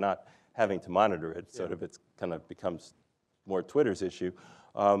that, and we're not having to monitor it. Sort of, it's kind of becomes more Twitter's issue.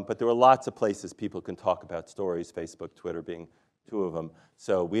 But there were lots of places people can talk about stories, Facebook, Twitter being two of them.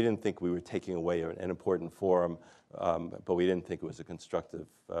 So we didn't think we were taking away an important forum, but we didn't think it was a constructive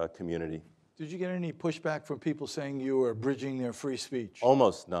community. Did you get any pushback from people saying you were abridging their free speech?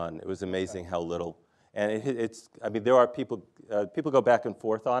 Almost none. It was amazing how little. And I mean, there are people go back and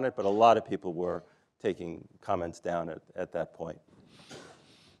forth on it, but a lot of people were taking comments down at that point.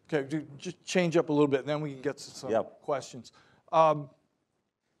 Okay, just change up a little bit, and then we can get to some questions.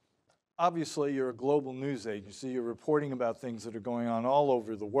 Obviously, you're a global news agency. You're reporting about things that are going on all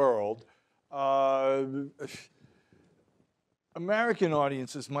over the world. American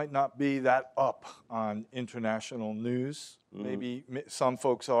audiences might not be that up on international news. Maybe some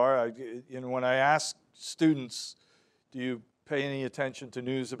folks are. When I ask students, do you pay any attention to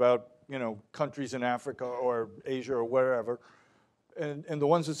news about countries in Africa or Asia or wherever? And the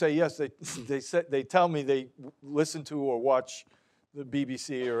ones who say yes, they tell me they listen to or watch the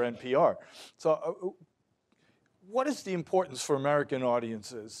BBC or NPR. So what is the importance for American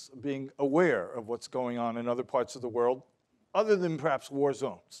audiences being aware of what's going on in other parts of the world, other than perhaps war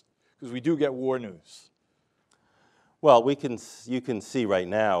zones? Because we do get war news. Well, you can see right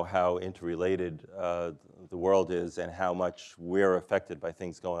now how interrelated the world is and how much we're affected by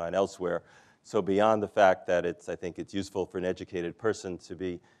things going on elsewhere. So beyond the fact that I think it's useful for an educated person to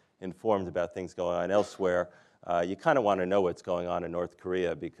be informed about things going on elsewhere, you kind of want to know what's going on in North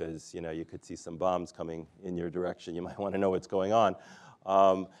Korea because you could see some bombs coming in your direction. You might want to know what's going on.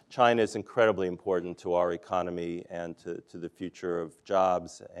 China is incredibly important to our economy and to the future of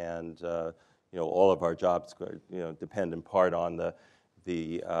jobs, and all of our jobs depend in part on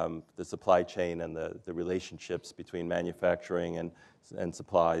the supply chain and the relationships between manufacturing and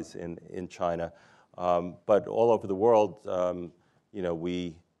supplies in China. But all over the world,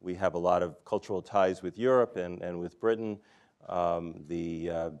 we have a lot of cultural ties with Europe and with Britain.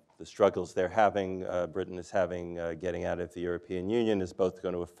 The struggles they're having, Britain is having, getting out of the European Union is both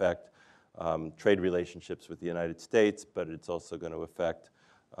going to affect trade relationships with the United States, but it's also going to affect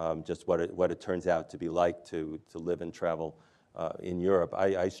just what it turns out to be like to live and travel in Europe.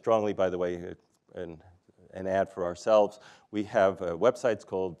 I strongly, by the way, an ad for ourselves, we have websites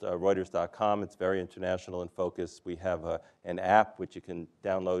called Reuters.com. It's very international in focus. We have an app which you can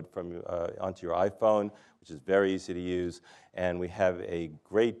download onto your iPhone, which is very easy to use. And we have a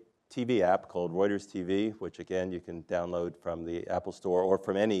great TV app called Reuters TV, which again you can download from the Apple Store or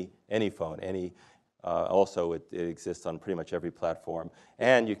from any phone. Also, it exists on pretty much every platform.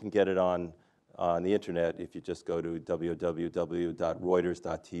 And you can get it on the internet if you just go to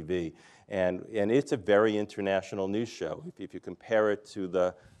www.reuters.tv. And it's a very international news show. If you compare it to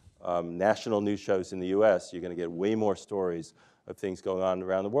the national news shows in the US, you're going to get way more stories of things going on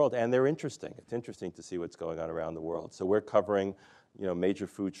around the world, and they're interesting. It's interesting to see what's going on around the world. So we're covering, major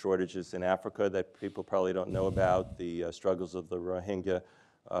food shortages in Africa that people probably don't know about, the struggles of the Rohingya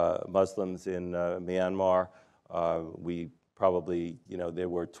Muslims in Myanmar. We probably, there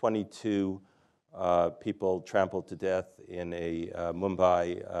were 22 people trampled to death in a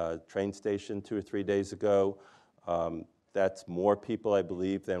Mumbai train station 2 or 3 days ago. That's more people, I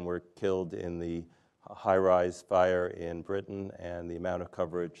believe, than were killed in the high-rise fire in Britain, and the amount of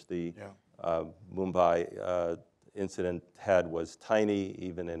coverage the Mumbai incident had was tiny,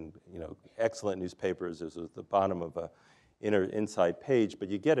 even in excellent newspapers. This was the bottom of a inside page, but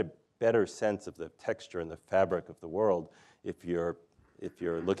you get a better sense of the texture and the fabric of the world if you're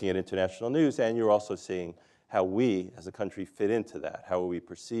looking at international news, and you're also seeing how we as a country fit into that. How are we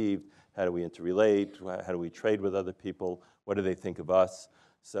perceived? How do we interrelate? How do we trade with other people? What do they think of us?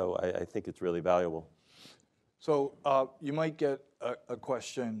 So I think it's really valuable. So you might get a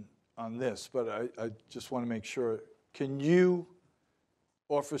question on this, but I just want to make sure. Can you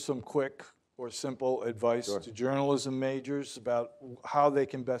offer some quick or simple advice to journalism majors about how they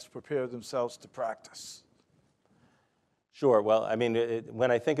can best prepare themselves to practice? Sure. Well, I mean,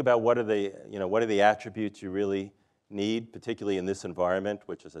 when I think about what are the attributes you really need, particularly in this environment,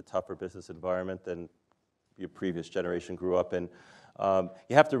 which is a tougher business environment than your previous generation grew up in,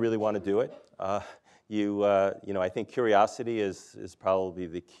 you have to really want to do it. I think curiosity is probably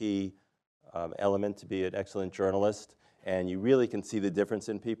the key element to be an excellent journalist, and you really can see the difference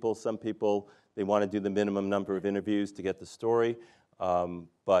in people. Some people, they want to do the minimum number of interviews to get the story,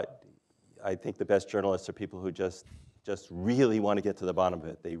 but I think the best journalists are people who just really want to get to the bottom of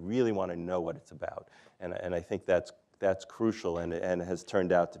it. They really want to know what it's about, and I think that's crucial, and has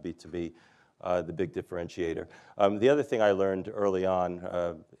turned out to be the big differentiator. The other thing I learned early on,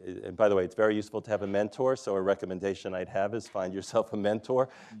 and by the way, it's very useful to have a mentor, so a recommendation I'd have is find yourself a mentor,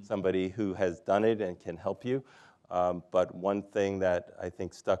 somebody who has done it and can help you. But one thing that I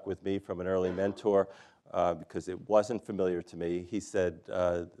think stuck with me from an early mentor, because it wasn't familiar to me, he said,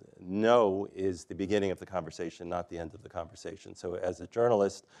 no is the beginning of the conversation, not the end of the conversation. So as a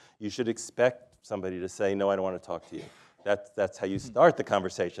journalist, you should expect somebody to say, no, I don't want to talk to you. That's how you start the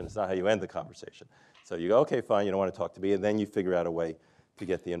conversation. It's not how you end the conversation. So you go, okay, fine, you don't want to talk to me, and then you figure out a way to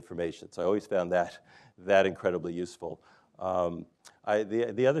get the information. So I always found that incredibly useful.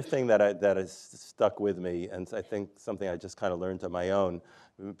 The other thing that has stuck with me, and I think something I just kind of learned on my own,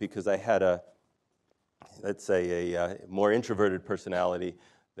 because I had let's say a more introverted personality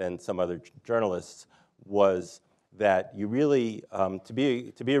than some other journalists, was that you really, to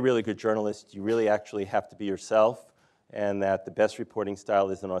be a really good journalist, you really actually have to be yourself, and that the best reporting style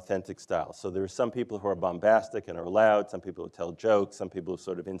is an authentic style. So there are some people who are bombastic and are loud, some people who tell jokes, some people who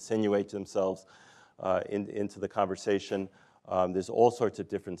sort of insinuate themselves into the conversation. There's all sorts of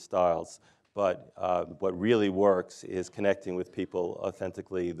different styles, but what really works is connecting with people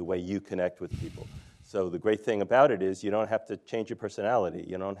authentically the way you connect with people. So the great thing about it is you don't have to change your personality.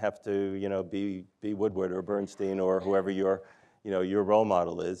 You don't have to, be Woodward or Bernstein or whoever your role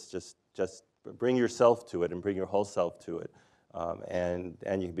model is. Just bring yourself to it and bring your whole self to it, and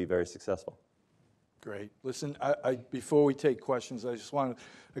you can be very successful. Listen, before we take questions, I just want to,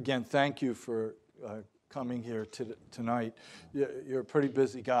 again, thank you for coming here tonight. You're a pretty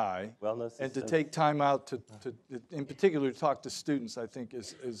busy guy. Well, and to take time out to in particular, to talk to students, I think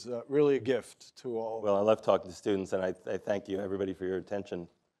is really a gift to all. Well, I love talking to students, and I thank you, everybody, for your attention.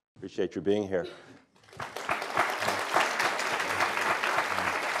 Appreciate you being here.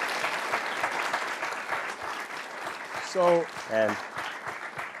 So, and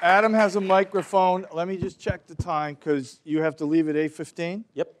Adam has a microphone. Let me just check the time, because you have to leave at 8:15?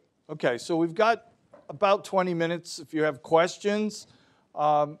 Yep. Okay, so we've got about 20 minutes if you have questions.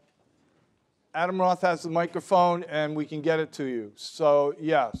 Adam Roth has the microphone, and we can get it to you. So,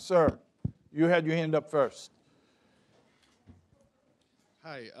 yeah, sir, you had your hand up first.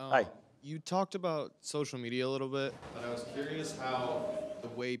 Hi. Hi. You talked about social media a little bit, but I was curious how the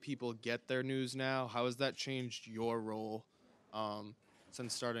way people get their news now, how has that changed your role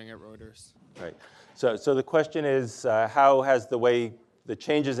since starting at Reuters? Right. So the question is, how has the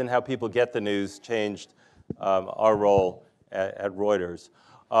changes in how people get the news changed our role at Reuters?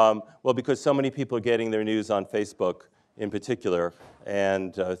 Well, because so many people are getting their news on Facebook in particular,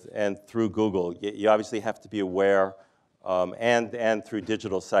 and through Google, you obviously have to be aware, and through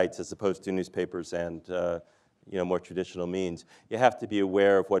digital sites as opposed to newspapers and more traditional means. You have to be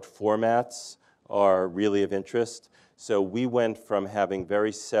aware of what formats are really of interest. So we went from having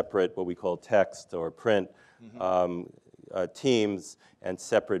very separate, what we call text or print, teams and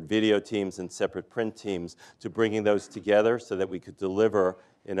separate video teams and separate print teams to bringing those together so that we could deliver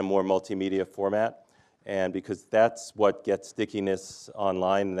in a more multimedia format. And because that's what gets stickiness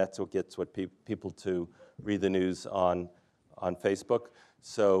online, and that's what gets people to read the news on Facebook.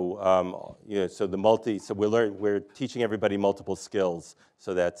 So, so we're teaching everybody multiple skills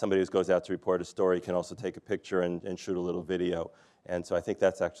so that somebody who goes out to report a story can also take a picture and shoot a little video. And so I think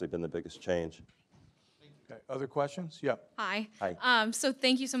that's actually been the biggest change. Okay. Other questions? Yeah. Hi. Hi. So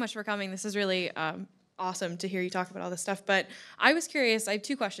thank you so much for coming. This is really awesome to hear you talk about all this stuff. But I was curious, I have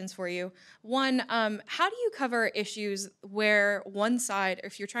two questions for you. One, how do you cover issues where one side,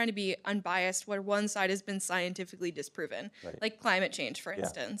 if you're trying to be unbiased, where one side has been scientifically disproven, Right. like climate change, for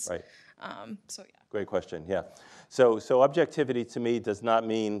instance? Right. So yeah. Great question, yeah. So objectivity to me does not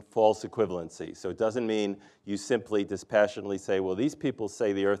mean false equivalency. So it doesn't mean you simply dispassionately say, well, these people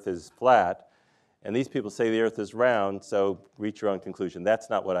say the earth is flat, and these people say the earth is round, so reach your own conclusion. That's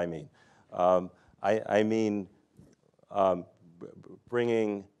not what I mean. I mean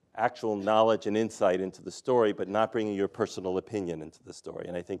bringing actual knowledge and insight into the story, but not bringing your personal opinion into the story,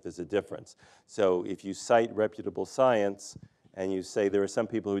 and I think there's a difference. So if you cite reputable science and you say there are some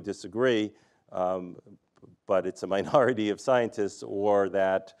people who disagree, but it's a minority of scientists, or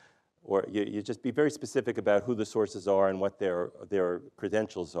you just be very specific about who the sources are and what their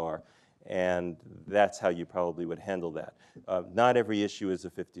credentials are, and that's how you probably would handle that. Not every issue is a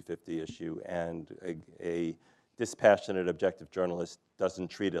 50-50 issue, and a dispassionate, objective journalist doesn't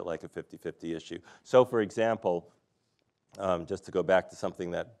treat it like a 50-50 issue. So, for example, just to go back to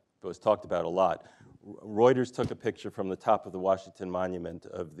something that was talked about a lot, Reuters took a picture from the top of the Washington Monument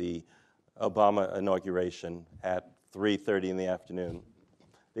of the Obama inauguration at 3:30 in the afternoon.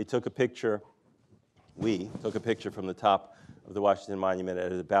 They took a picture, we took a picture from the top of the Washington Monument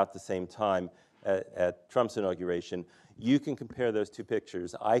at about the same time at Trump's inauguration. You can compare those two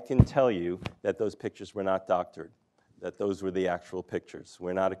pictures. I can tell you that those pictures were not doctored, that those were the actual pictures.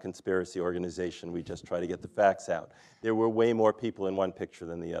 We're not a conspiracy organization. We just try to get the facts out. There were way more people in one picture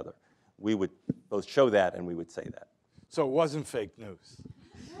than the other. We would both show that and we would say that. So it wasn't fake news.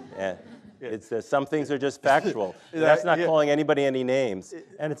 And it's some things are just factual. That's not calling anybody any names,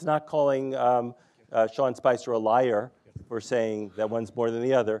 and it's not calling Sean Spicer a liar for saying that one's more than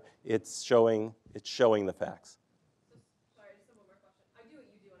the other. It's showing the facts. So, sorry, just one more question. I do what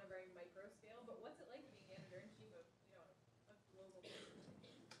you do on a very micro scale, but what's it like being editor-in-chief of a global organization?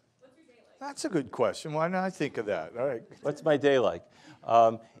 What's your day like? That's a good question. Why didn't I think of that? All right. What's my day like?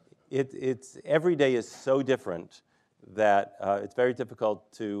 Every day is so different that it's very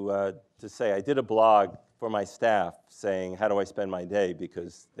difficult to say. I did a blog for my staff saying, how do I spend my day?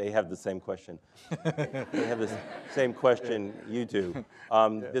 Because they have the same question. They have the same question you do.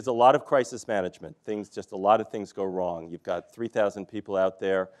 There's a lot of crisis management. A lot of things go wrong. You've got 3,000 people out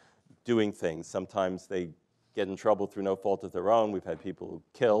there doing things. Sometimes they get in trouble through no fault of their own. We've had people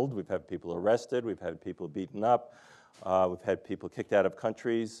killed. We've had people arrested. We've had people beaten up. We've had people kicked out of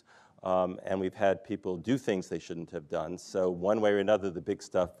countries. And we've had people do things they shouldn't have done. So one way or another, the big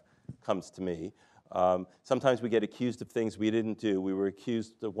stuff comes to me. Sometimes we get accused of things we didn't do. We were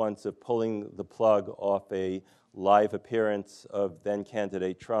accused once of pulling the plug off a live appearance of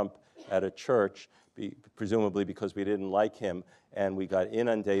then-candidate Trump at a church, presumably because we didn't like him, and we got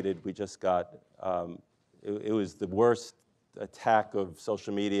inundated. We just got, it was the worst attack of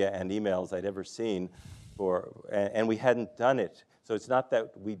social media and emails I'd ever seen, and we hadn't done it. So it's not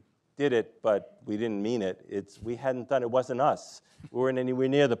that we did it, but we didn't mean it. We hadn't done it. It wasn't us. We weren't anywhere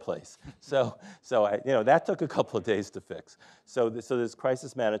near the place. So that took a couple of days to fix. So there's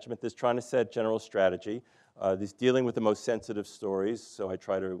crisis management. There's trying to set general strategy. There's dealing with the most sensitive stories. So I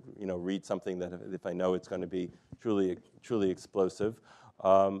try to read something that if I know it's going to be truly explosive.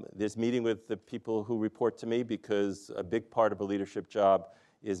 There's meeting with the people who report to me, because a big part of a leadership job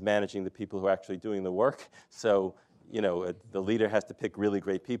is managing the people who are actually doing the work. So the leader has to pick really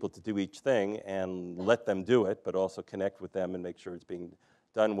great people to do each thing and let them do it, but also connect with them and make sure it's being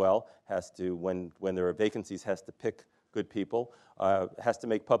done well. Has to, when there are vacancies, has to pick good people. Has to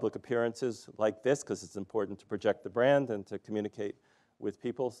make public appearances like this, because it's important to project the brand and to communicate with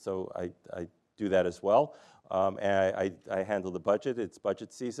people. So I do that as well. And I handle the budget. It's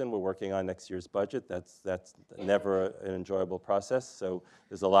budget season. We're working on next year's budget. That's never an enjoyable process. So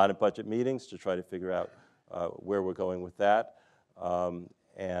there's a lot of budget meetings to try to figure out where we're going with that. And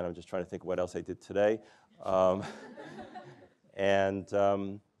I'm just trying to think what else I did today. I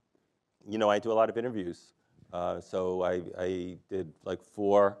do a lot of interviews. So I did like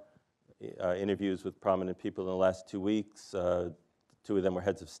 4 interviews with prominent people in the last 2 weeks. 2 of them were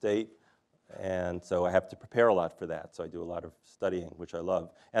heads of state. And so I have to prepare a lot for that. So I do a lot of studying, which I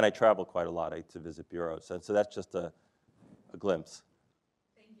love. And I travel quite a lot to visit bureaus. And so that's just a glimpse.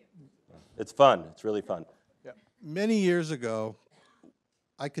 Thank you. It's fun. It's really fun. Many years ago,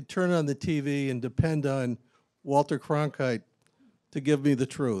 I could turn on the TV and depend on Walter Cronkite to give me the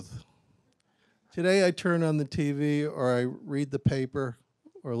truth. Today, I turn on the TV or I read the paper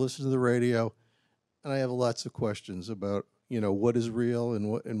or listen to the radio, and I have lots of questions about, what is real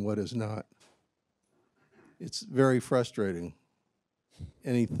and what is not. It's very frustrating.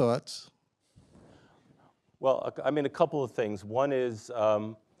 Any thoughts? Well, a couple of things. One is,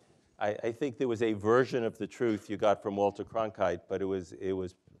 I think there was a version of the truth you got from Walter Cronkite, but it was,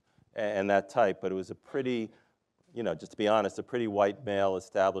 and that type, but it was a pretty, just to be honest, a pretty white male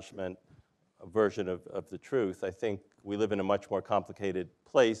establishment version of the truth. I think we live in a much more complicated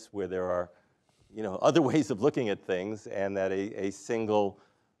place where there are, other ways of looking at things, and that a single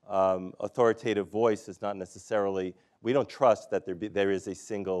authoritative voice is not necessarily, we don't trust that there is a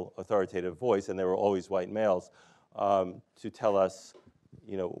single authoritative voice, and there are always white males to tell us,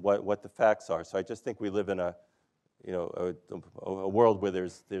 what the facts are. So I just think we live in a world where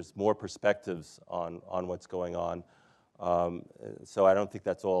there's more perspectives on what's going on. So I don't think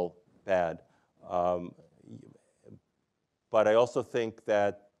that's all bad. But I also think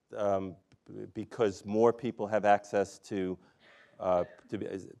that because more people have access to a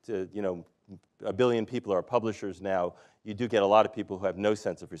billion people are publishers now, you do get a lot of people who have no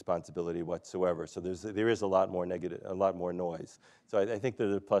sense of responsibility whatsoever. So there is a lot more noise. So I think there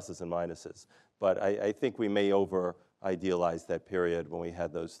are pluses and minuses. But I think we may over-idealize that period when we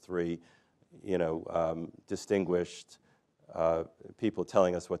had those three, distinguished people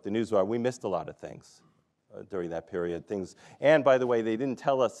telling us what the news were. We missed a lot of things during that period. And by the way, they didn't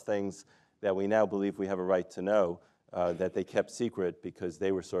tell us things that we now believe we have a right to know, that they kept secret because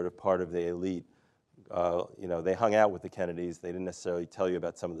they were sort of part of the elite. They hung out with the Kennedys. They didn't necessarily tell you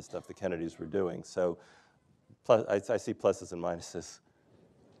about some of the stuff the Kennedys were doing. So I see pluses and minuses.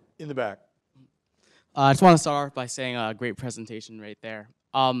 In the back. I just want to start off by saying a great presentation right there.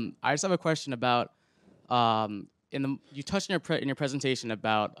 I just have a question about, you touched in your presentation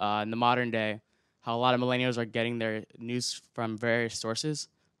about in the modern day, how a lot of millennials are getting their news from various sources.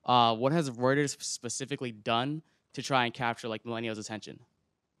 What has Reuters specifically done to try and capture millennials' attention?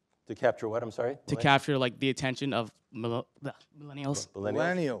 To capture what, I'm sorry? To capture the attention of millennials.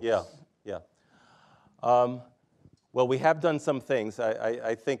 Millennials. Yeah. Well, we have done some things.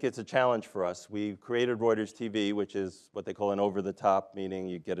 I think it's a challenge for us. We created Reuters TV, which is what they call an over-the-top, meaning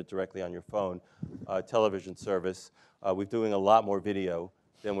you get it directly on your phone, television service. We're doing a lot more video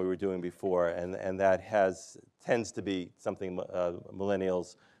than we were doing before, and that tends to be something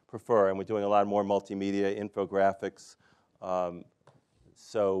millennials prefer. And we're doing a lot more multimedia, infographics.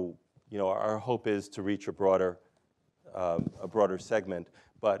 So, our hope is to reach a broader segment.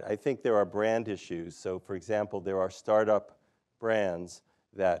 But I think there are brand issues. So, for example, there are startup brands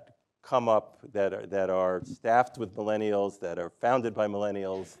that come up that are staffed with millennials, that are founded by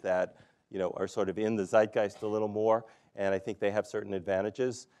millennials, that are sort of in the zeitgeist a little more. And I think they have certain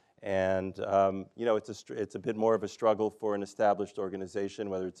advantages. And it's a bit more of a struggle for an established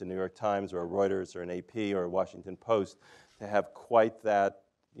organization, whether it's a New York Times or a Reuters or an AP or a Washington Post, to have quite that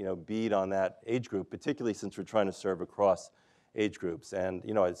bead on that age group, particularly since we're trying to serve across age groups. And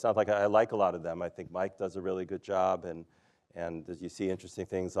it's not like I like a lot of them. I think Mike does a really good job, and you see interesting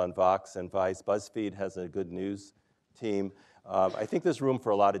things on Vox and Vice. BuzzFeed has a good news team. I think there's room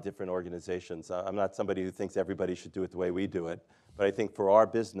for a lot of different organizations. I'm not somebody who thinks everybody should do it the way we do it, but I think for our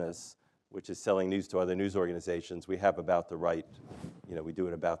business, which is selling news to other news organizations, we have about the right, we do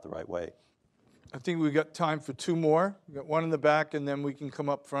it about the right way. I think we've got time for two more. We've got one in the back, and then we can come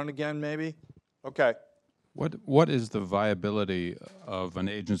up front again, maybe. Okay. What is the viability of an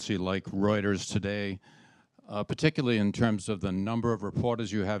agency like Reuters today, particularly in terms of the number of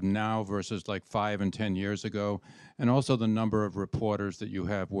reporters you have now versus like 5 and 10 years ago, and also the number of reporters that you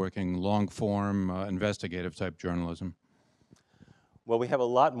have working long-form, investigative-type journalism? Well, we have a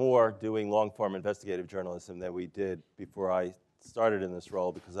lot more doing long-form investigative journalism than we did before I started in this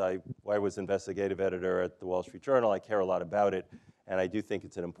role, because I was investigative editor at the Wall Street Journal. I care a lot about it, and I do think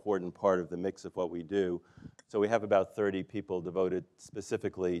it's an important part of the mix of what we do. So we have about 30 people devoted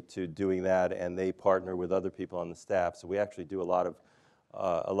specifically to doing that, and they partner with other people on the staff. So we actually do a lot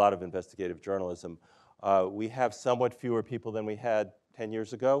of investigative journalism. We have somewhat fewer people than we had 10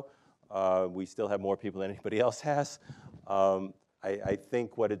 years ago. We still have more people than anybody else has. I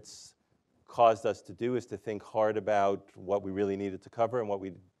think what it's caused us to do is to think hard about what we really needed to cover and what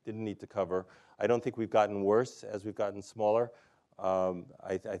we didn't need to cover. I don't think we've gotten worse as we've gotten smaller.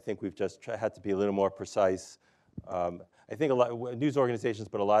 I think we've just had to be a little more precise. I think a lot of news organizations,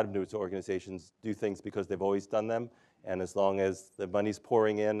 but a lot of news organizations do things because they've always done them. And as long as the money's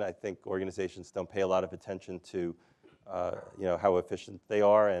pouring in, I think organizations don't pay a lot of attention to how efficient they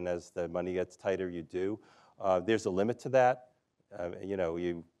are. And as the money gets tighter, you do. There's a limit to that.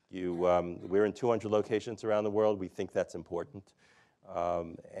 We're in 200 locations around the world. We think that's important.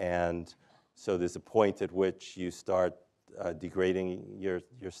 And so there's a point at which you start degrading your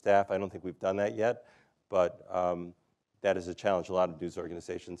staff. I don't think we've done that yet, but that is a challenge a lot of news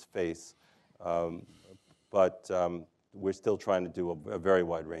organizations face. But we're still trying to do a very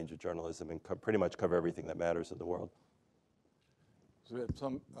wide range of journalism and pretty much cover everything that matters in the world.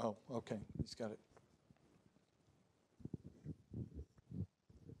 Oh, okay, he's got it.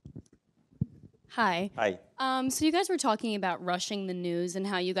 Hi. Hi. So you guys were talking about rushing the news and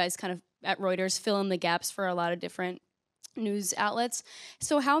how you guys kind of, at Reuters, fill in the gaps for a lot of different news outlets.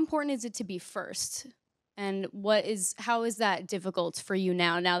 So how important is it to be first? And how is that difficult for you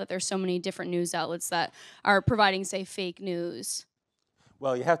now that there's so many different news outlets that are providing, say, fake news?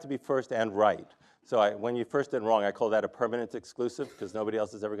 Well, you have to be first and right. So when you're first and wrong, I call that a permanent exclusive because nobody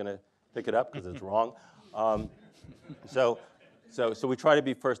else is ever going to pick it up because it's wrong. So we try to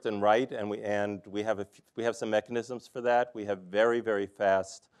be first and right, and we have some mechanisms for that. We have very, very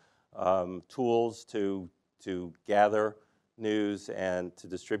fast tools to gather news and to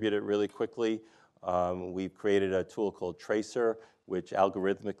distribute it really quickly. We've created a tool called Tracer, which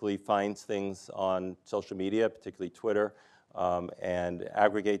algorithmically finds things on social media, particularly Twitter, and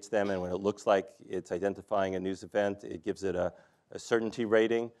aggregates them. And when it looks like it's identifying a news event, it gives it a certainty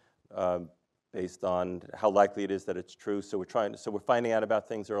rating based on how likely it is that it's true. So we're finding out about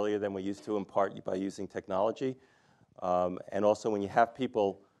things earlier than we used to, in part by using technology. And also, when you have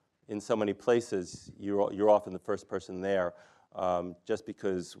people in so many places, you're often the first person there. Just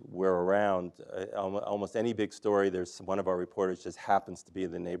because we're around, almost any big story, there's one of our reporters just happens to be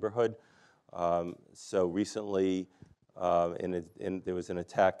in the neighborhood. So recently, there was an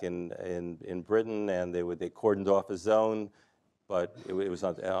attack in Britain, and they cordoned off a zone, but it was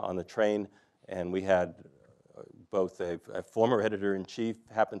on the train, and we had both a former editor-in-chief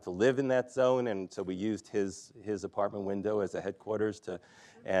happen to live in that zone, and so we used his apartment window as a headquarters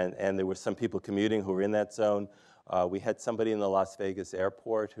and there were some people commuting who were in that zone. We had somebody in the Las Vegas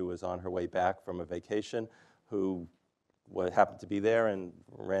airport who was on her way back from a vacation who happened to be there and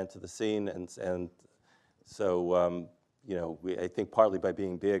ran to the scene. And so, I think partly by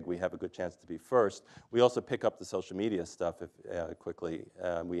being big, we have a good chance to be first. We also pick up the social media stuff quickly.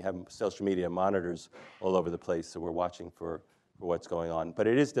 We have social media monitors all over the place, so we're watching for what's going on. But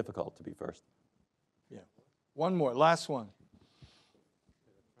it is difficult to be first. Yeah. One more, last one.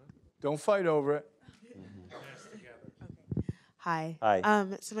 Don't fight over it. Hi. Hi.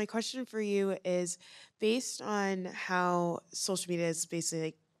 So my question for you is, based on how social media is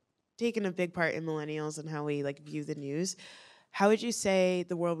basically taken a big part in millennials and how we view the news, how would you say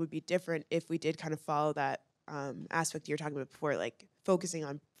the world would be different if we did kind of follow that aspect you were talking about before, focusing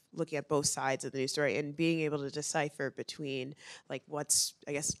on looking at both sides of the news story and being able to decipher between what's,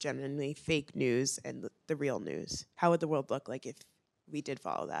 I guess, genuinely fake news and the real news? How would the world look like if we did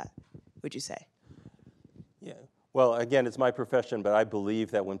follow that, would you say? Yeah. Well, again, it's my profession, but I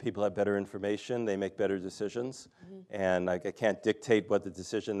believe that when people have better information, they make better decisions. Mm-hmm. And I can't dictate what the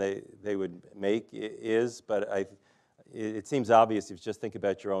decision they would make is, but it seems obvious if you just think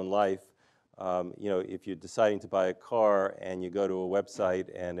about your own life. If you're deciding to buy a car and you go to a website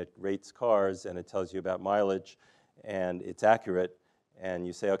and it rates cars and it tells you about mileage and it's accurate, and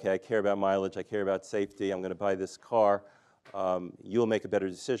you say, okay, I care about mileage, I care about safety, I'm going to buy this car, you'll make a better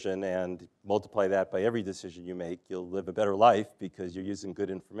decision, and multiply that by every decision you make. You'll live a better life because you're using good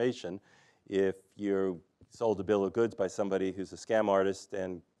information. If you're sold a bill of goods by somebody who's a scam artist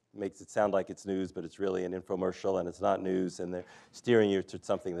and makes it sound like it's news, but it's really an infomercial and it's not news, and they're steering you to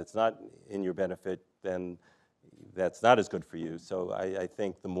something that's not in your benefit, then that's not as good for you. So I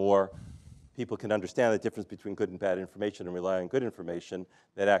think the more people can understand the difference between good and bad information and rely on good information,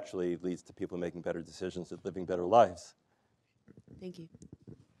 that actually leads to people making better decisions and living better lives. Thank you.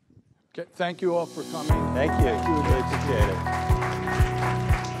 Okay, thank you all for coming. Thank you. Really appreciate it.